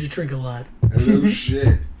homie, I just drink a lot. No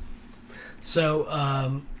shit. So,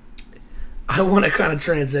 I want to kind of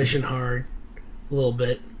transition hard a little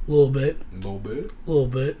bit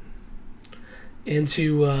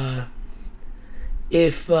into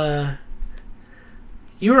if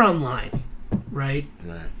you're online, right?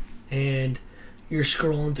 Right. And you're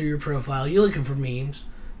scrolling through your profile, you're looking for memes.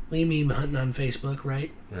 We meme hunting on Facebook,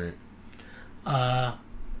 right? Right.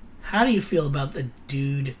 How do you feel about the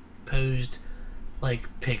dude posed like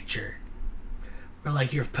picture? Where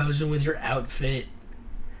like you're posing with your outfit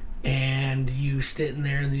and you sitting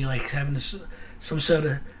there and you're like having some sort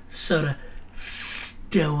of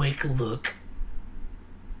stoic look,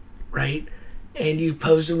 right? And you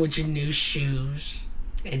posing with your new shoes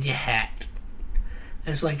and your hat.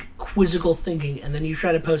 It's like quizzical thinking, and then you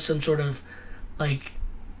try to post some sort of like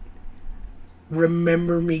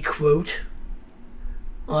remember me quote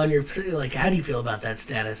on your, like, how do you feel about that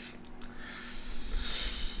status?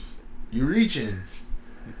 You're reaching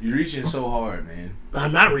so hard, man.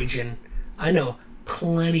 I'm not reaching. I know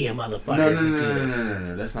plenty of motherfuckers that do this.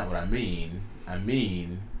 No. That's not what I mean. I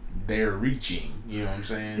mean, they're reaching. You know what I'm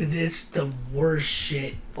saying? It's the worst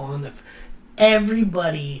shit on the...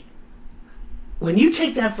 Everybody... When you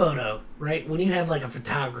take that photo, right? When you have like a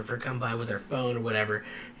photographer come by with their phone or whatever,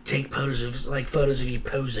 take photos of you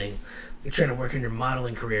posing, you're trying to work on your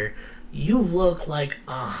modeling career, you look like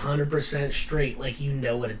 100% straight, like you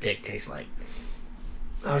know what a dick tastes like.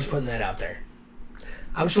 I'm just putting that out there.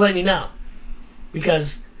 I'm just letting you know.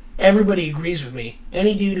 Because everybody agrees with me.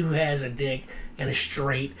 Any dude who has a dick and is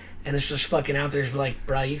straight and is just fucking out there is like,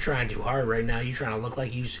 bro, you trying too hard right now. You trying to look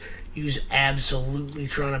like you's absolutely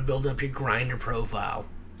trying to build up your Grindr profile.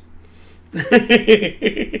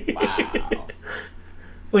 Wow.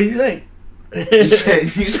 What do you think? You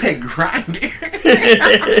said Grindr.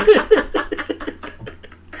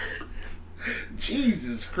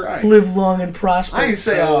 Jesus Christ. Live long and prosper. I ain't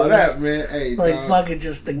say all that, man. Hey, like dog. fucking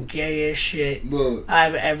just the gayest shit Look,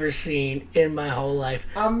 I've ever seen in my whole life.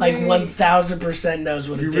 I mean, like 1000% knows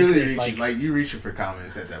what a you dick really is reaching, like you reaching for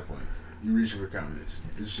comments at that point. You reaching for comments.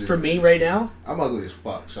 It's just, For me right now, I'm ugly as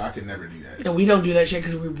fuck, so I can never do that. and we don't do that shit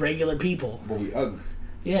because we're regular people. But we ugly.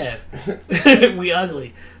 Yeah, we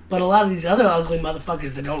ugly. But a lot of these other ugly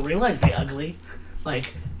motherfuckers that don't realize they ugly,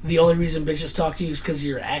 like the only reason bitches talk to you is because of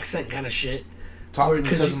your accent kind of shit. Talk Or to me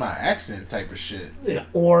 'cause because you- of my accent type of shit. Yeah,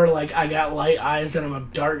 or like I got light eyes and I'm a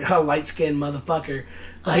dark, light skinned motherfucker.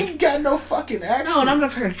 I Like ain't got no fucking accent. no, and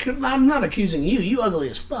I'm not accusing you. You ugly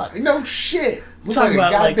as fuck. No shit. I'm Look talking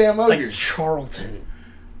like a about goddamn ogre. like Charlton.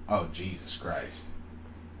 Oh, Jesus Christ.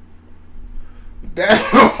 That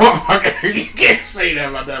little motherfucker, you can't say that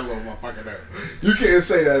about that little motherfucker there. You can't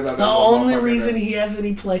say that about that The little only motherfucker reason there. he has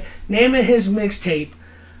any play, name it his mixtape,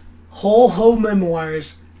 Whole Ho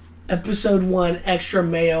Memoirs, Episode 1, Extra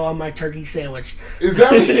Mayo on my turkey sandwich. Is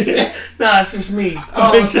that what you said? Nah, it's just me.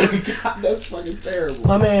 Oh my god, that's fucking terrible.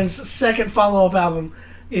 My man's second follow-up album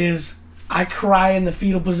is I Cry in the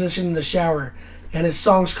Fetal Position in the Shower, and his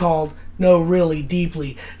song's called No Really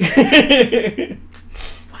Deeply.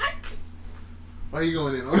 What? Why are you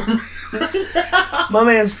going in on him? My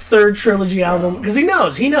man's third trilogy album, because he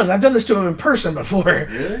knows. I've done this to him in person before.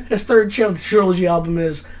 Really? His third trilogy album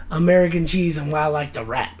is American Cheese and Why I Like to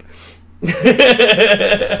Rap.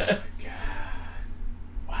 God.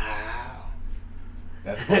 Wow.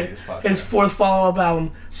 That's funny as fuck. His fourth follow-up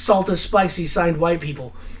album, Salt is Spicy, signed white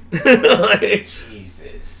people. Like,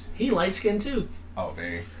 Jesus. he light-skinned too. Oh,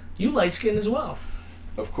 very. You light-skinned as well.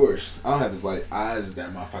 Of course. I don't have his like eyes that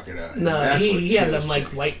motherfucker though. No, he had them like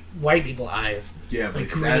white people eyes. Yeah, but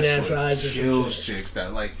like green that's ass what eyes or some kills shit. chicks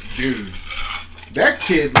that like, dude. That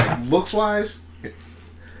kid, like, looks wise.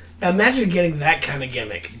 Imagine getting that kind of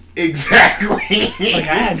gimmick. Exactly. Like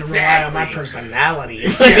I had to rely on my personality.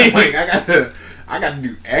 Yeah, like I gotta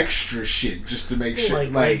do extra shit just to make sure.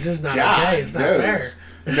 Like it's just not God okay. It's not knows. fair.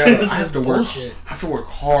 No, This I have is to bullshit. work. I have to work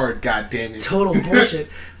hard. God damn it. Total bullshit.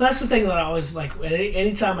 That's the thing that I always like.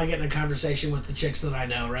 Anytime I get in a conversation with the chicks that I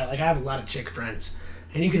know, right? Like I have a lot of chick friends,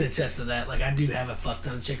 and you can attest to that. Like I do have a fuck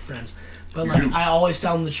ton of chick friends, but like I always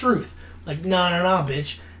tell them the truth. Like no,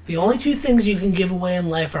 bitch. The only two things you can give away in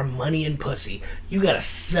life are money and pussy. You gotta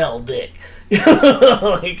sell dick.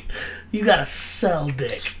 Like you gotta sell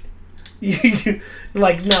dick.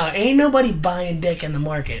 Like nah, ain't nobody buying dick in the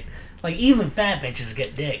market. Like, even fat bitches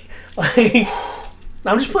get dick. Like,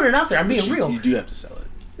 I'm just putting it out there. I'm being real. You do have to sell it.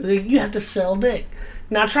 You have to sell dick.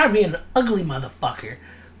 Now, try being an ugly motherfucker.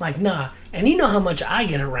 Like, nah. And you know how much I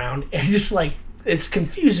get around. And just, like, it's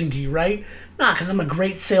confusing to you, right? Nah, because I'm a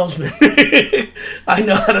great salesman. I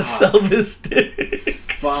know how to sell this dick.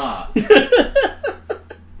 Fuck.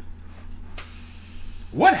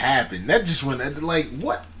 What happened? That just went, like,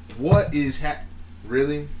 what is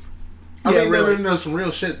really? I mean, really. no, some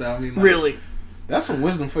real shit, though. I mean, like, Really. That's some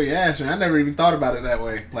wisdom for your ass, man. I never even thought about it that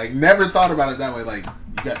way. Like, never thought about it that way. Like,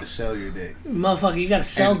 you got to sell your dick. Motherfucker, you gotta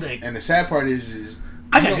sell dick. And the sad part is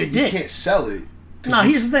I got good dick. You can't sell it. No,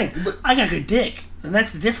 here's the thing. I got good dick. And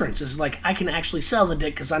that's the difference. Is like, I can actually sell the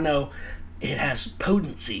dick because I know it has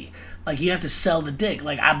potency. Like, you have to sell the dick.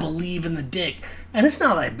 Like, I believe in the dick. And it's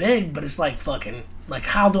not that big, but it's like fucking... Like,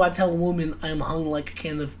 how do I tell a woman I'm hung like a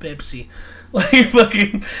can of Pepsi? Like,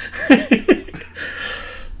 fucking...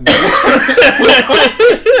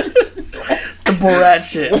 The Borat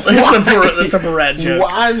shit. That's a Borat joke. Well,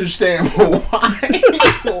 I understand, but why?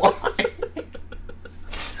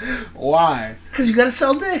 Why? Because you gotta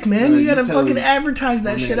sell dick, man. You gotta fucking advertise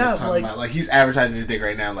that shit out. Like he's advertising his dick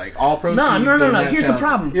right now. Like, all proceeds. No. Here's the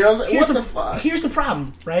problem. You know what I'm saying? What the fuck? Here's the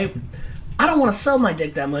problem, right? I don't want to sell my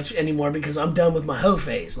dick that much anymore because I'm done with my hoe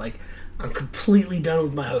phase. Like, I'm completely done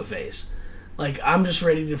with my hoe phase. Like, I'm just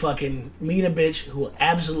ready to fucking meet a bitch who will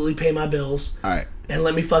absolutely pay my bills. All right. And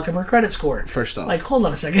let me fuck up her credit score. First off. Like, hold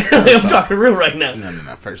on a second. I'm talking real right now. No.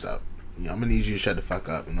 First off, I'm going to need you to shut the fuck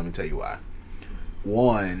up, and let me tell you why.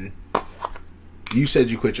 One, you said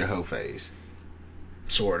you quit your hoe phase.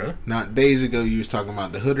 Sorta. Not days ago, you was talking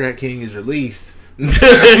about the Hood Rat King is released. You know what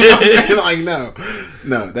I'm saying? Like,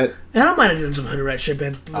 no, that. And I might have done some hood rat shit,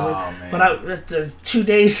 man. Oh, man. But the 2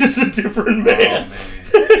 days is a different man.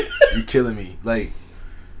 Oh, man. You killing me. Like,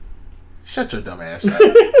 shut your dumb ass up.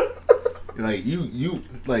 Like, you,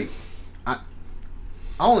 like, I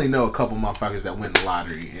only know a couple motherfuckers that win the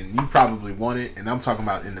lottery, and you probably won it. And I'm talking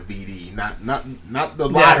about in the VD, not the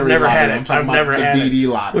lottery. I've never lottery. had it. I'm talking I've never about the had VD it.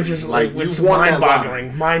 lottery, Which is like you've won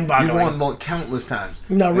mind-boggling. You've won countless times.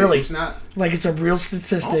 No, really. It's not. Like, it's a real I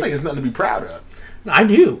statistic. don't think it's nothing to be proud of. I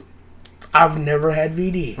do. I've never had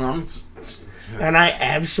VD. Well, And I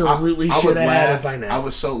absolutely should have had it by now. I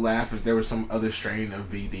would so laugh if there was some other strain of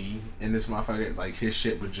VD in this motherfucker. Like, his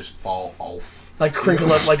shit would just fall off. Like, crinkle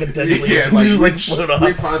up like a dead leaf. Yeah, like, like float off.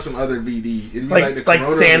 we'd find some other VD. It'd be Like the Thanos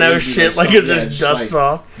Corona shit, like something it just dusts like,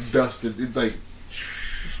 off. Dusted. It's like,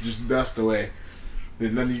 just dust away.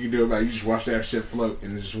 There's nothing you can do about it. You just watch that shit float,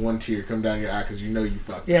 and there's just one tear come down your eye because you know you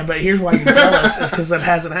fucked. Yeah, but here's why you're jealous. Is because it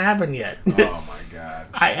hasn't happened yet. Oh, my God.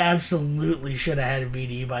 I absolutely should have had a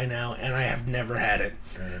VD by now, and I have never had it.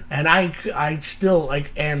 Mm. And I still,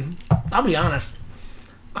 like, and I'll be honest,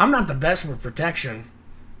 I'm not the best with protection.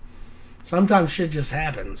 Sometimes shit just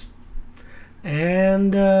happens.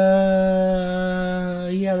 And,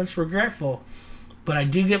 yeah, that's regretful. But I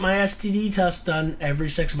do get my STD test done every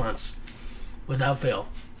 6 months. Without fail.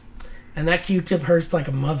 And that Q-tip hurts like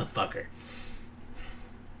a motherfucker.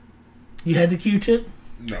 You had the Q-tip?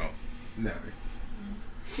 No. Never.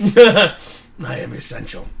 I am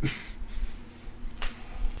essential.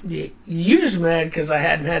 You just mad because I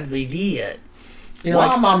hadn't had VD yet. You're Why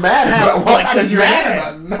like, am I mad about like, 'cause you're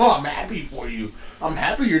mad? No, I'm happy for you. I'm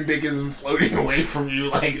happy your dick isn't floating away from you.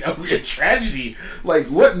 Like, that would be a tragedy. Like,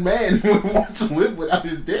 what man would want to live without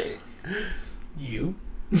his dick? You?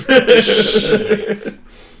 Shit.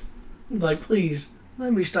 Like, please,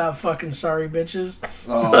 let me stop fucking sorry bitches.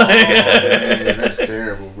 Oh, man, that's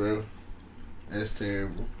terrible, bro. That's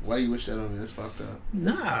terrible. Why you wish that on me? That's fucked up.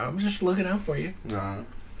 Nah, I'm just looking out for you. Nah.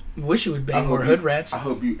 Wish you would bang more hood rats. I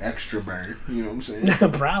hope you extra burn. You know what I'm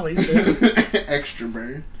saying? Probably, so. Extra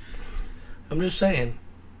burn. I'm just saying.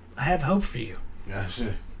 I have hope for you.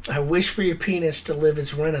 Gotcha. I wish for your penis to live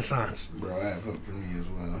its renaissance. Bro, I have hope for me as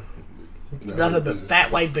well. Nothing but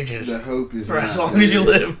fat white bitches. The hope is for as long as you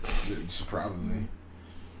live. It's probably.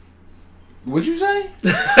 What'd you say?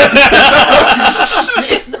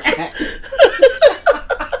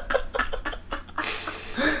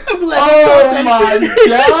 Oh my god!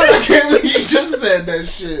 I can't believe you just said that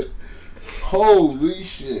shit. Holy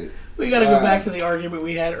shit! We gotta go back to the argument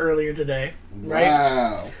we had earlier today, right?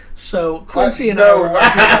 Wow. So Quincy and I were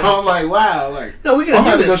I'm like, wow, like no, we gotta I'm do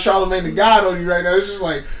having to go this. Charlemagne the God on you right now. It's just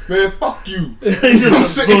like, man, fuck you.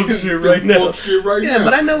 Just bullshit right now. Bullshit right Yeah, now.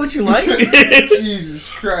 but I know what you like. Jesus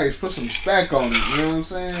Christ, put some spec on it. You know what I'm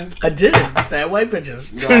saying? I did it. Fat white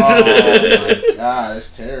bitches. Oh my god,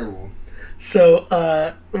 that's terrible. So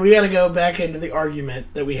we gotta go back into the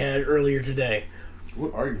argument that we had earlier today.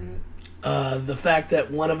 What argument? The fact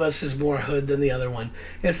that one of us is more hood than the other one.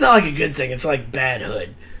 And it's not like a good thing. It's like bad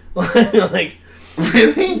hood. Like,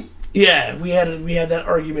 really? Yeah, we had that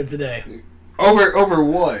argument today. Over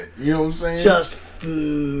what? You know what I'm saying? Just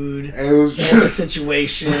food and it was and the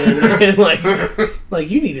situation. And like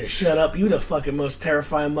you need to shut up. You the fucking most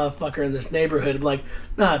terrifying motherfucker in this neighborhood. Like,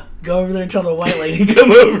 nah, go over there and tell the white lady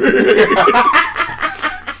come over.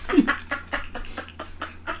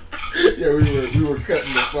 Yeah, we were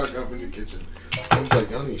cutting the fuck up in the kitchen. I was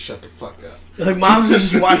like, y'all need to shut the fuck up. Like, mom's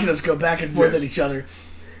just watching us go back and forth at each other.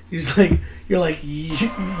 You're like,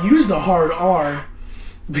 use the hard R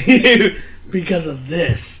because of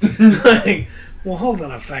this. Like, well, hold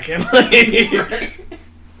on a second.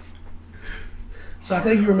 So I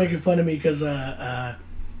think you were making fun of me because I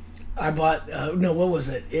bought, no, what was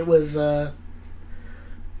it? It was,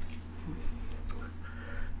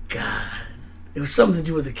 God. It was something to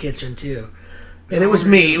do with the kitchen, too. And it was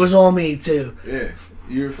me. It was all me, too. Yeah.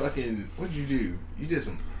 You were fucking, what'd you do? You did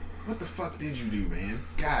some, what the fuck did you do, man?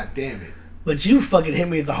 God damn it. But you fucking hit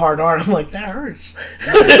me with the hard R. I'm like, that hurts.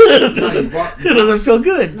 No, it doesn't feel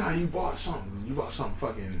good. No, you bought something. You bought something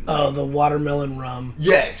fucking. Oh, the watermelon rum.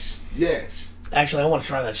 Yes. Actually, I want to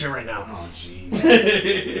try that shit right now. Oh, jeez. I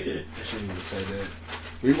shouldn't even say that.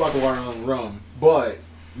 We bought the watermelon rum, but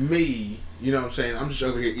me, you know what I'm saying? I'm just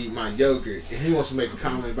over here eating my yogurt, and he wants to make a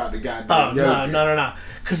comment about the goddamn yogurt. No.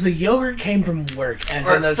 Because the yogurt came from work. As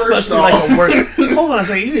in, that's supposed to be like a work. Hold on a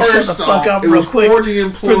second. You need to shut the fuck up real quick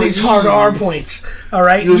for these hard R points. All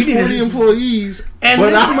right? It was 40 employees. And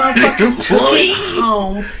this motherfucker took it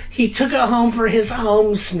home. He took it home for his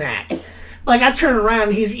home snack. Like, I turn around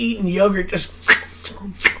and he's eating yogurt just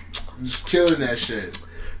killing that shit.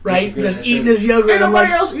 Right? Just eating his yogurt. Ain't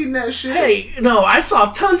nobody else eating that shit. Hey, no, I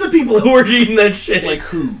saw tons of people who were eating that shit. Like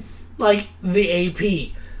who? Like the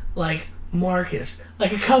AP. Like Marcus.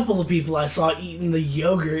 Like a couple of people I saw eating the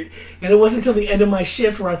yogurt. And it wasn't until the end of my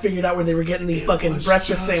shift where I figured out where they were getting the fucking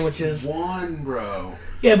breakfast sandwiches. One, bro.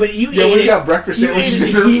 Yeah, but you ate it. Yeah, we got breakfast sandwiches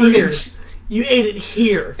in the fridge. You ate it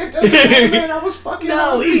here. It doesn't matter, man. I was fucking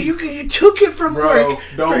hungry. You took it from work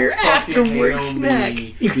for your after work snack.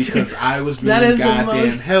 Because I was being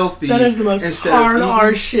goddamn healthy. That is the most hard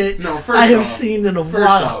R shit I have seen in a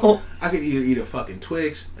while. I could either eat a fucking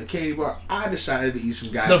Twix, a candy bar. I decided to eat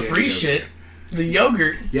some goddamn the free shit. The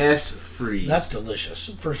yogurt. Yes, free. That's delicious.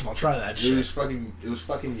 First of all, try that shit. It was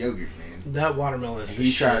fucking yogurt, man. That watermelon is the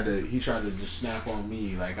he shit. He tried to just snap on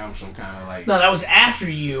me like I'm some kind of like. No, that was after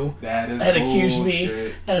you had accused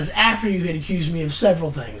me. That was after you had accused me of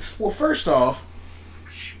several things. Well, first off,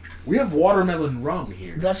 we have watermelon rum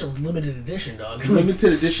here. That's a limited edition, dog.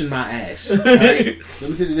 Limited edition, my ass. Right?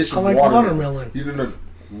 Limited edition. I like watermelon. You don't know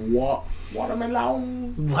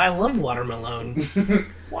watermelon. I love watermelon.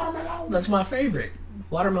 Watermelon. That's my favorite.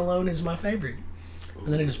 Watermelon is my favorite.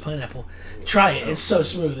 And then it goes pineapple. Try it. It's so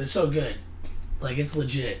smooth. It's so good. Like, it's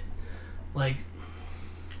legit. Like,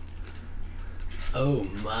 oh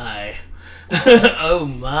my. Oh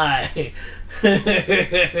my.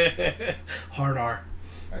 Hard R.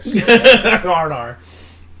 Hard R.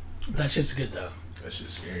 That shit's good, though. That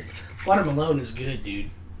shit's scary. Watermelon is good, dude.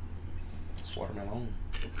 It's watermelon.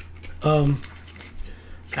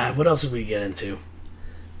 God, what else did we get into?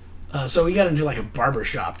 So we got into like a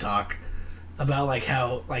barbershop talk about like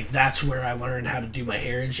how like that's where I learned how to do my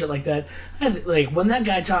hair and shit like that. Like when that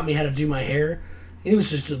guy taught me how to do my hair, it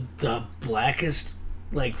was just the blackest,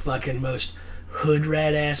 like fucking most hood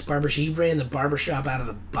rat ass barbershop. He ran the barbershop out of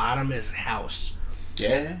the bottom of his house.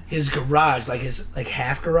 Yeah. His garage, like his like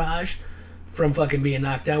half garage, from fucking being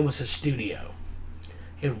knocked down was his studio.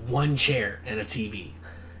 He had one chair and a TV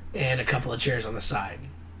and a couple of chairs on the side.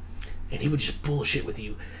 And he would just bullshit with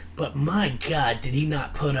you. But my God, did he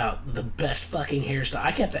not put out the best fucking hairstyle.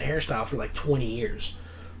 I kept that hairstyle for like 20 years.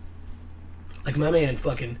 Like my man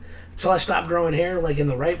fucking, until I stopped growing hair like in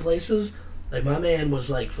the right places, like my man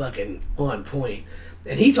was like fucking on point.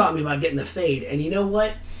 And he taught me about getting the fade. And you know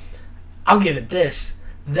what? I'll give it this.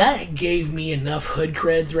 That gave me enough hood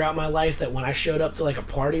cred throughout my life that when I showed up to like a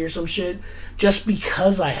party or some shit, just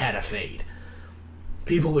because I had a fade,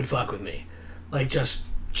 people would fuck with me. Like just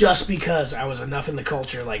because I was enough in the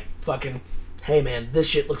culture, like fucking, hey man, this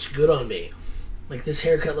shit looks good on me. Like this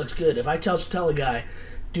haircut looks good. If I tell a guy,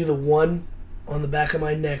 do the one on the back of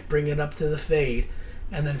my neck, bring it up to the fade,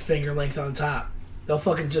 and then finger length on top, they'll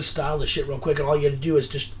fucking just style the shit real quick, and all you have to do is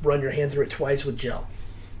just run your hand through it twice with gel.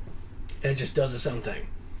 And it just does its own thing.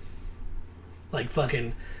 Like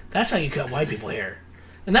fucking, that's how you cut white people hair.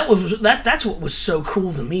 And that's what was so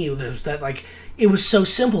cool to me, was that like it was so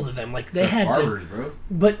simple to them. Like they had barbers, bro.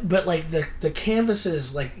 But like the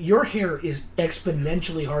canvases, like your hair is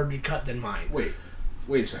exponentially harder to cut than mine. Wait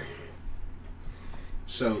a second.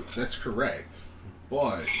 So that's correct.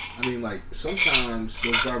 But I mean, like sometimes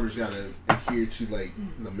those barbers gotta adhere to like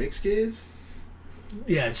the mixed kids.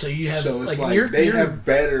 Yeah, so you have so it's like they have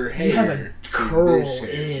better hair. You have a curl this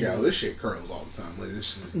in. Yeah, this shit curls all the time.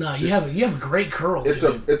 Like you have a great curl. It's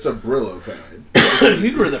a Brillo pad. If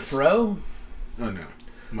you grew the fro. Oh no,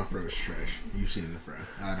 my fro is trash. You've seen the fro.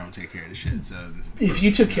 I don't take care of the shit. So if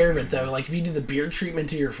you took care of it though, like if you did the beard treatment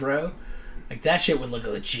to your fro, like that shit would look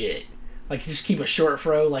legit. Like just keep a short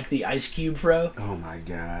fro, like the Ice Cube fro. Oh my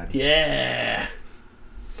God. Yeah.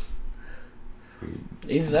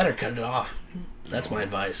 Either that or cut it off. That's my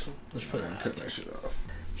advice. Let's put that cut that shit off.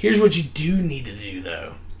 Here's what you do need to do,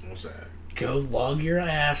 though. What's that? Go log your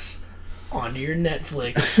ass onto your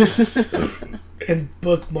Netflix and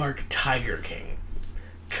bookmark Tiger King.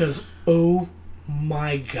 Because, oh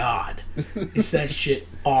my God, is that shit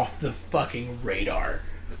off the fucking radar.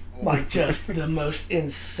 Like, just the most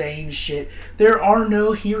insane shit. There are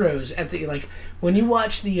no heroes at the, like, when you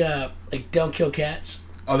watch the, like, Don't Kill Cats.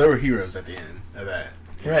 Oh, there were heroes at the end of that.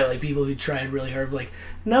 Yes. Right, like people who tried really hard, like,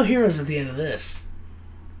 no heroes at the end of this.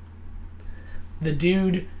 The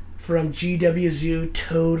dude from GW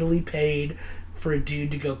totally paid for a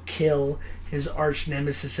dude to go kill his arch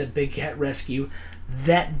nemesis at Big Cat Rescue.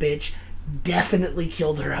 That bitch definitely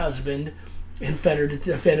killed her husband and fed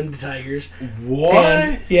him to tigers.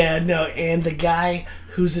 What? And the guy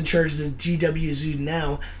who's in charge of the GW Zoo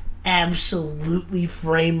now absolutely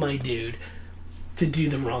framed my dude to do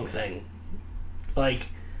the wrong thing. Like,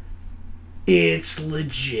 it's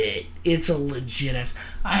legit. It's a legit ass.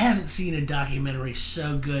 I haven't seen a documentary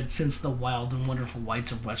so good since The Wild and Wonderful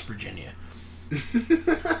Whites of West Virginia.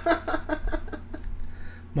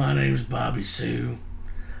 My name's Bobby Sue.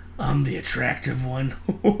 I'm the attractive one.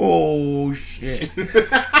 Oh, shit.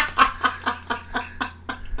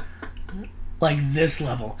 Like this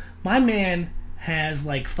level. My man has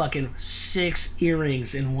like fucking 6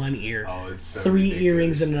 earrings in one ear. Oh, it's so 3 ridiculous.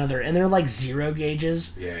 earrings in another. And they're like 0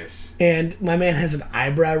 gauges. Yes. And my man has an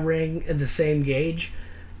eyebrow ring in the same gauge.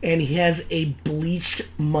 And he has a bleached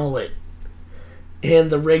mullet in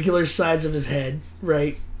the regular sides of his head,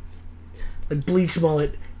 right? A bleached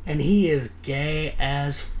mullet. And he is gay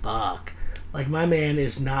as fuck. Like, my man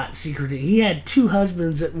is not secretive. He had 2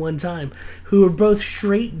 husbands at one time who were both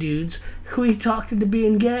straight dudes who he talked into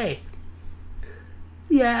being gay.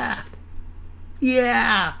 Yeah.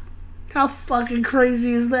 Yeah. How fucking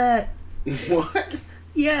crazy is that? What?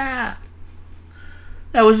 Yeah.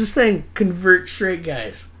 That was his thing. Convert straight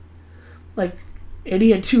guys. Like, and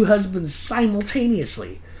he had 2 husbands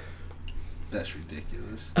simultaneously. That's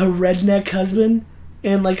ridiculous. A redneck husband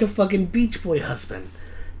and like a fucking Beach Boy husband.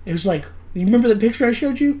 It was like, you remember the picture I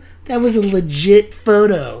showed you? That was a legit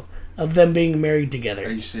photo of them being married together.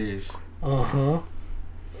 Are you serious? Uh-huh.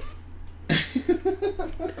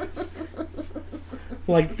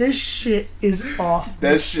 Like, this shit is off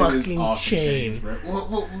that the shit fucking is off chain. The chain, bro.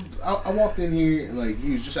 Well, I walked in here, like,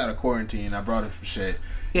 he was just out of quarantine. I brought him some shit.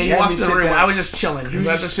 Yeah, you walked in the room. I was just chilling. Because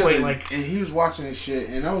at this point, like... And he was watching this shit,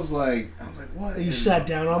 and I was like, what? You sat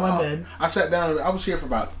down on my bed. I sat down. I was here for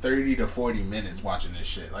about 30 to 40 minutes watching this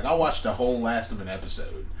shit. Like, I watched the whole last of an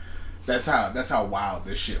episode. That's how wild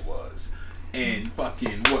this shit was. And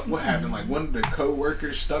fucking, what happened? Like, one of the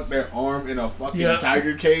co-workers stuck their arm in a fucking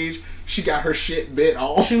tiger cage. She got her shit bit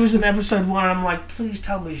off. She was in episode 1. I'm like, please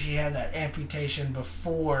tell me she had that amputation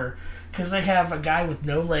before. Because they have a guy with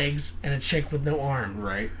no legs and a chick with no arm.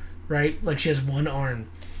 Right? Like, she has 1 arm.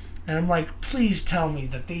 And I'm like, please tell me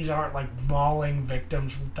that these aren't, like, mauling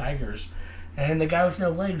victims from tigers. and the guy with no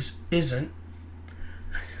legs isn't.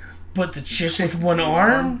 But the chick with one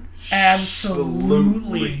arm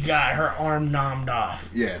absolutely got her arm nommed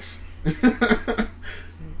off. Yes.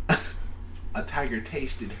 A tiger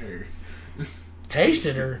tasted her.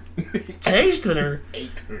 Tasted her. Tasted her.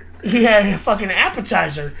 Ate her. He had a fucking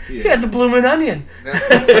appetizer. Yeah. He had the bloomin' onion.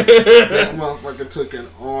 That motherfucker took an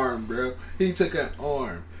arm, bro. He took an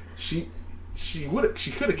arm. She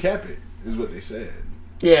could have kept it, is what they said.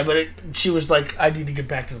 Yeah, but she was like, I need to get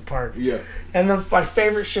back to the park. Yeah. And then my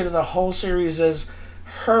favorite shit of the whole series is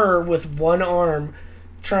her with one arm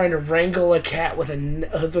trying to wrangle a cat with a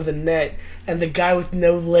net, and the guy with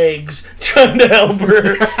no legs trying to help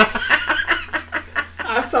her.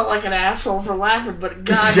 I felt like an asshole for laughing, but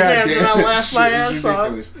goddamn, did I laugh my ass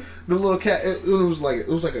off. The little cat, it was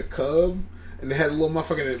like a cub, and they had a little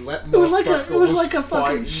motherfucker. It was like a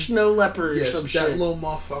fucking snow leopard or some shit. That little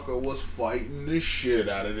motherfucker was fighting the shit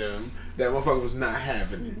out of them. That motherfucker was not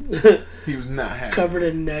having it. He was not having Covered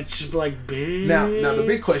it. in nets, just like, bitch. Now the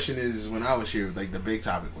big question is, when I was here, like, the big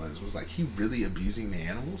topic was like, he really abusing the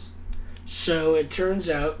animals? So it turns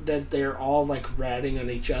out that they're all like ratting on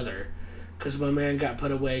each other, because my man got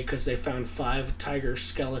put away because they found 5 tiger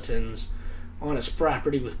skeletons on his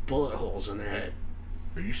property with bullet holes in their head.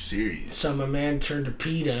 Are you serious? So my man turned to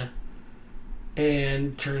PETA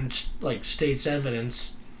and turned like state's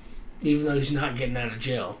evidence, even though he's not getting out of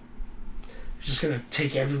jail. He's just gonna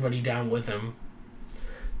take everybody down with him.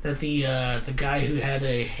 That the guy who had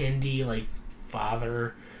a Hindi like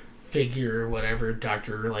father figure or whatever,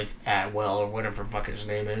 Dr. like Atwell or whatever fuck his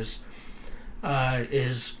name is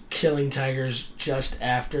killing tigers just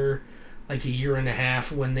after like a year and a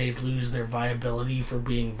half when they lose their viability for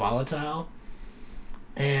being volatile,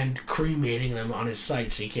 and cremating them on his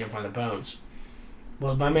site so you can't find the bones.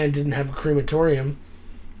 Well, my man didn't have a crematorium,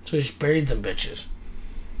 so he just buried them bitches.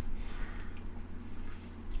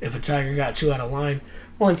 If a tiger got too out of line,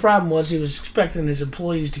 only problem was he was expecting his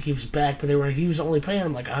employees to keep his back, but he was only paying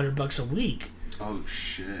them like $100 a week. Oh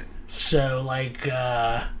shit. So like,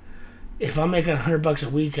 if I'm making $100 a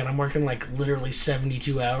week and I'm working like literally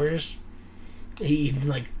 72 hours, eating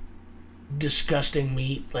like disgusting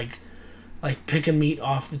meat, like picking meat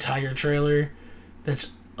off the tiger trailer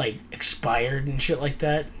that's like expired and shit like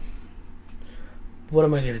that. What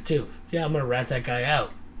am I gonna do? Yeah, I'm gonna rat that guy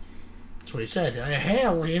out. That's what he said.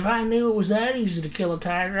 Hell, if I knew it was that easy to kill a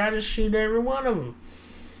tiger, I'd just shoot every one of them.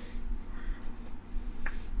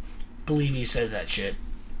 Believe he said that shit.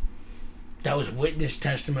 That was witness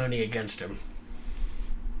testimony against him.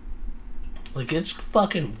 Like, it's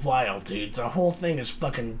fucking wild, dude. The whole thing is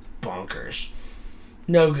fucking bonkers.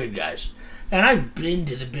 No good, guys. And I've been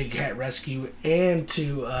to the Big Cat Rescue and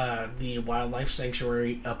to the Wildlife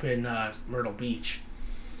Sanctuary up in Myrtle Beach.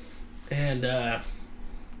 And,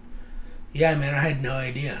 yeah, man, I had no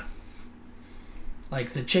idea.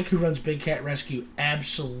 Like, the chick who runs Big Cat Rescue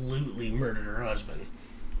absolutely murdered her husband.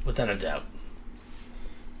 Without a doubt.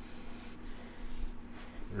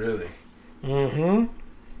 Really? Mm-hmm.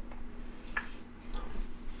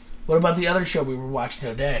 What about the other show we were watching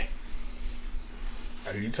today?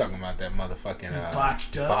 Are you talking about that motherfucking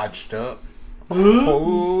Botched Up? Botched Up? Ooh.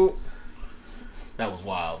 Oh, that was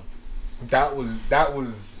wild. That was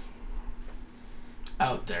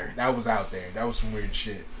out there. That was out there. That was some weird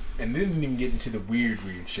shit. And didn't even get into the weird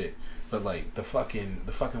shit. But like the fucking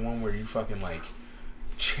one where you fucking like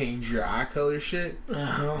change your eye color shit.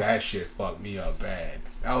 Uh-huh. That shit fucked me up bad.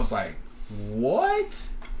 I was like, what?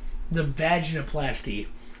 The vaginoplasty.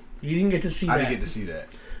 You didn't get to see that. I didn't get to see that.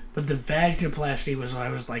 But the vaginoplasty was, I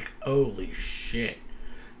was like, holy shit.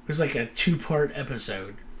 It was like a 2-part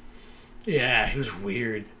episode. Yeah, it was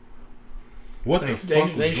weird. What the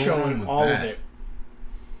fuck was going on with all that? of it.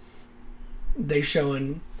 They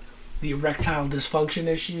showing the erectile dysfunction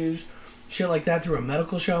issues, shit like that through a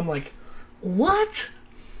medical show. I'm like, what?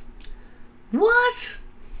 What?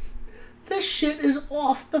 This shit is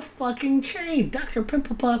off the fucking chain. Dr.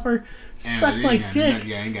 Pimple Popper, suck my dick.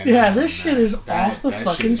 This shit is off the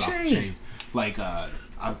fucking chain. Like,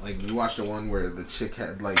 we watched the one where the chick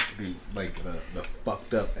had the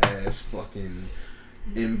fucked up ass fucking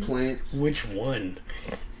implants. Which one?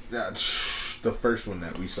 The first one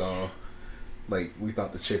that we saw. Like, we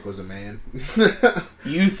thought the chick was a man.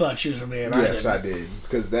 You thought she was a man. Yes, I did.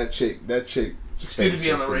 Because that chick it's good to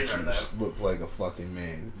be on the radar, though. Looked like a fucking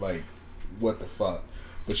man. Like, what the fuck?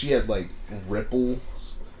 But she had like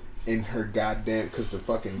ripples in her goddamn, because the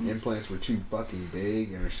fucking implants were too fucking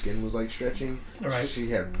big and her skin was like stretching. Right. She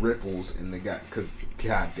had ripples in the because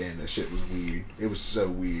goddamn, that shit was weird. It was so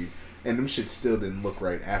weird. And them shit still didn't look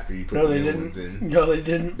right after you put No, the they new didn't. ones in. No, they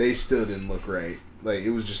didn't. They still didn't look right. Like, it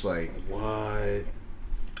was just like, what?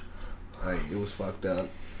 Like, it was fucked up.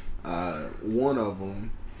 One of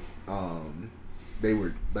them, they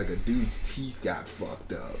were, like, a dude's teeth got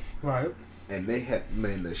fucked up. Right. And they had,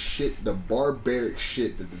 man, the barbaric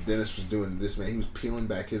shit that the dentist was doing to this man, he was peeling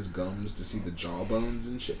back his gums to see the jawbones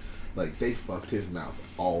and shit. Like, they fucked his mouth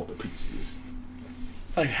all to pieces.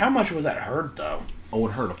 Like, how much would that hurt, though? Oh,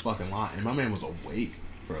 it hurt a fucking lot. And my man was awake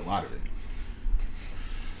for a lot of it.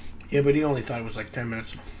 Yeah, but he only thought it was like 10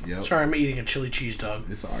 minutes. Yep. Sorry, I'm eating a chili cheese dog.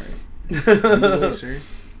 It's alright. Sir.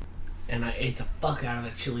 And I ate the fuck out of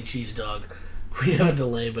that chili cheese dog. We have a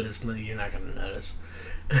delay, but you're not going to notice.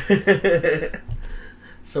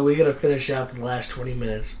 So we got to finish out the last 20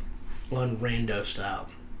 minutes on rando style.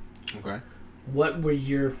 Okay. What were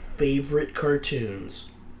your favorite cartoons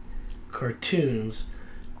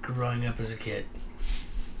growing up as a kid?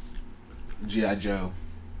 G.I. Joe,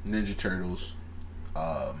 Ninja Turtles,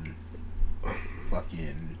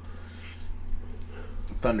 fucking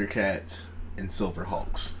Thundercats, and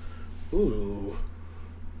Silverhawks. Ooh.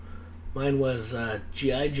 Mine was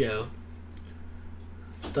G.I. Joe,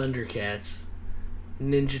 Thundercats,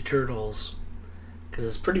 Ninja Turtles, because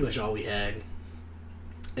it's pretty much all we had,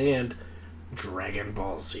 and Dragon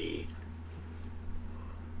Ball Z.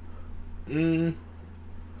 No,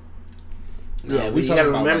 Yeah, we you talking gotta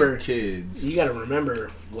about remember, like kids. You gotta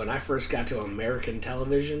remember, when I first got to American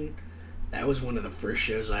television, that was one of the first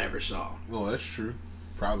shows I ever saw. Well, that's true.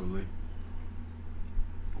 Probably.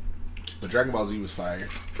 But Dragon Ball Z was fire.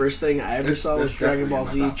 First thing I ever saw was that's Dragon Ball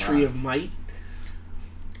definitely in Z my top Tree 5. of Might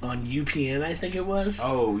on UPN, I think it was.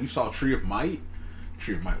 Oh, you saw Tree of Might?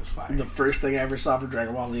 Tree of Might was fire. The first thing I ever saw for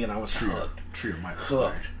Dragon Ball Z, and I was hooked. Tree of Might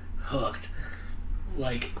was Hooked.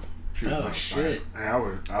 Like, Tree of Might oh was shit.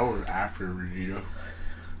 fire. I was after Vegeta.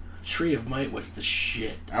 Tree of Might was the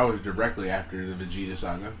shit. I was directly after the Vegeta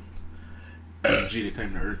saga. Vegeta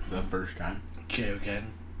came to Earth the first time. Kaioken.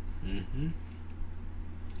 Mm-hmm.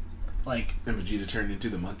 Like, And Vegeta turned into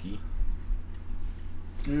the monkey.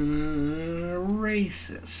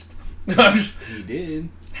 racist. He did.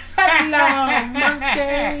 Hello,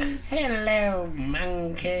 monkeys. Hello,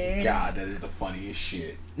 monkeys. God, that is the funniest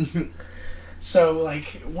shit. So, like,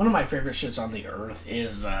 one of my favorite shits on the earth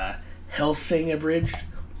is Hellsing Abridged.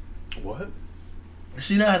 What?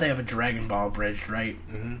 So you know how they have a Dragon Ball Abridged, right?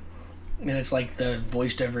 Mm-hmm. And it's like the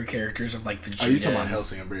voiced over characters of like Vegeta. Oh, you talking about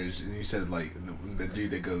Hellsing Bridge? And you said like the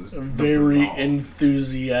dude that goes very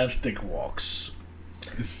enthusiastic walks.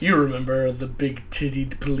 You remember the big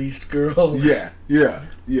tittied police girl? Yeah.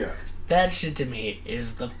 That shit to me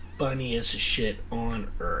is the funniest shit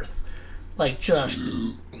on earth. Like just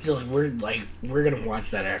like we're gonna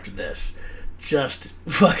watch that after this. Just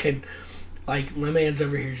fucking like my man's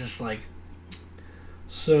over here just like,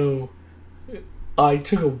 so I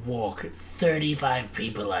took a walk. 35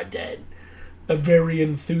 people are dead. A very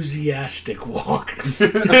enthusiastic walk.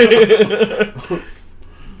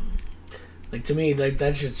 Like, to me, like,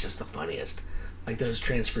 that shit's just the funniest. Like, those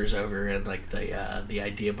transfers over and, like, the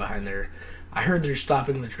idea behind their... I heard they're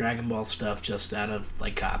stopping the Dragon Ball stuff just out of,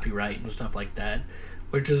 like, copyright and stuff like that.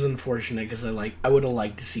 Which is unfortunate, because I would have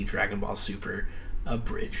liked to see Dragon Ball Super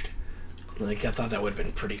abridged. Like, I thought that would have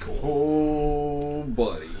been pretty cool. Oh,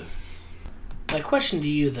 buddy. My question to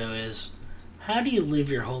you, though, is... how do you live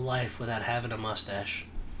your whole life without having a mustache?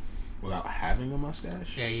 Without having a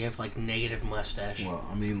mustache? Yeah, you have, like, negative mustache. Well,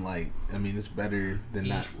 I mean, it's better than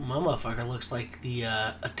that. My motherfucker looks like the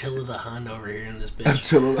Attila the Hun over here in this bitch.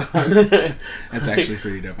 Attila. That's actually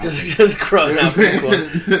pretty dope. just growing up people.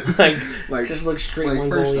 Like, just look straight like,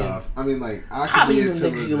 Mongolian. First off, I mean, like, I could Probably be even Attila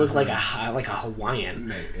thinks you the look like Hun. a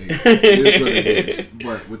Hawaiian. It is what it is.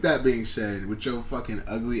 But with that being said, with your fucking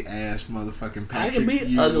ugly ass motherfucking Patrick I can be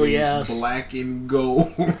Ewing, ugly ass. black and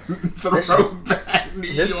gold throwback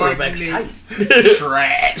New This York throwback's Knicks. tight.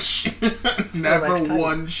 Trash. Never throwback's tight.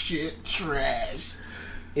 won shit. Trash.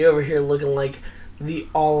 You over here looking like the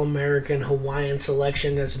All-American Hawaiian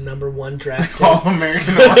selection as #1 draft pick. All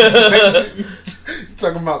American selection.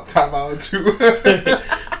 Talking about top out too.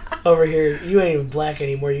 Over here, you ain't even black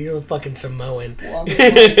anymore. You're a fucking Samoan. Well, I mean,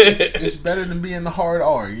 it's better than being the hard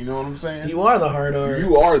R. You know what I'm saying? You are the hard R.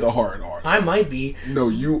 You are the hard R. I might be. No,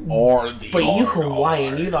 you are the But hard you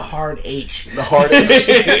Hawaiian, R. you the hard H. The hard H.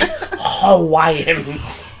 Hawaiian.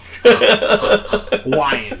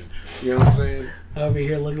 Hawaiian. You know what I'm saying? Over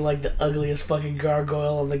here looking like the ugliest fucking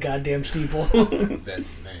gargoyle on the goddamn steeple. Man,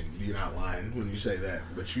 you're not lying when you say that.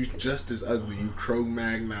 But you just as ugly, you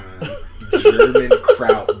Cro-Magnon German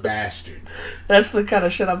kraut bastard. That's the kind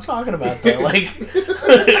of shit I'm talking about, though. Like,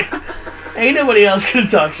 Ain't nobody else gonna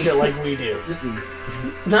talk shit like we do.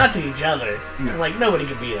 Not to each other. No. Like, nobody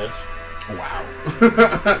can beat us. Wow.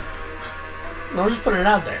 No, I'm just putting it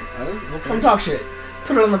out there. Oh, Come talk shit.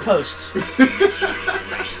 Put it on the posts.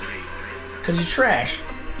 Because you're trash.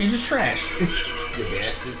 You're just trash. You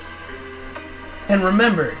bastards. And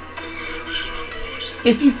remember,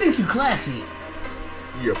 if you think you're classy,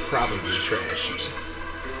 You're probably trashy.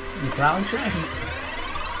 you're probably trashy.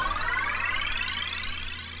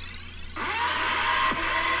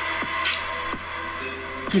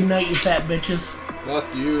 Good night, you fat bitches.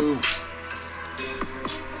 Fuck you.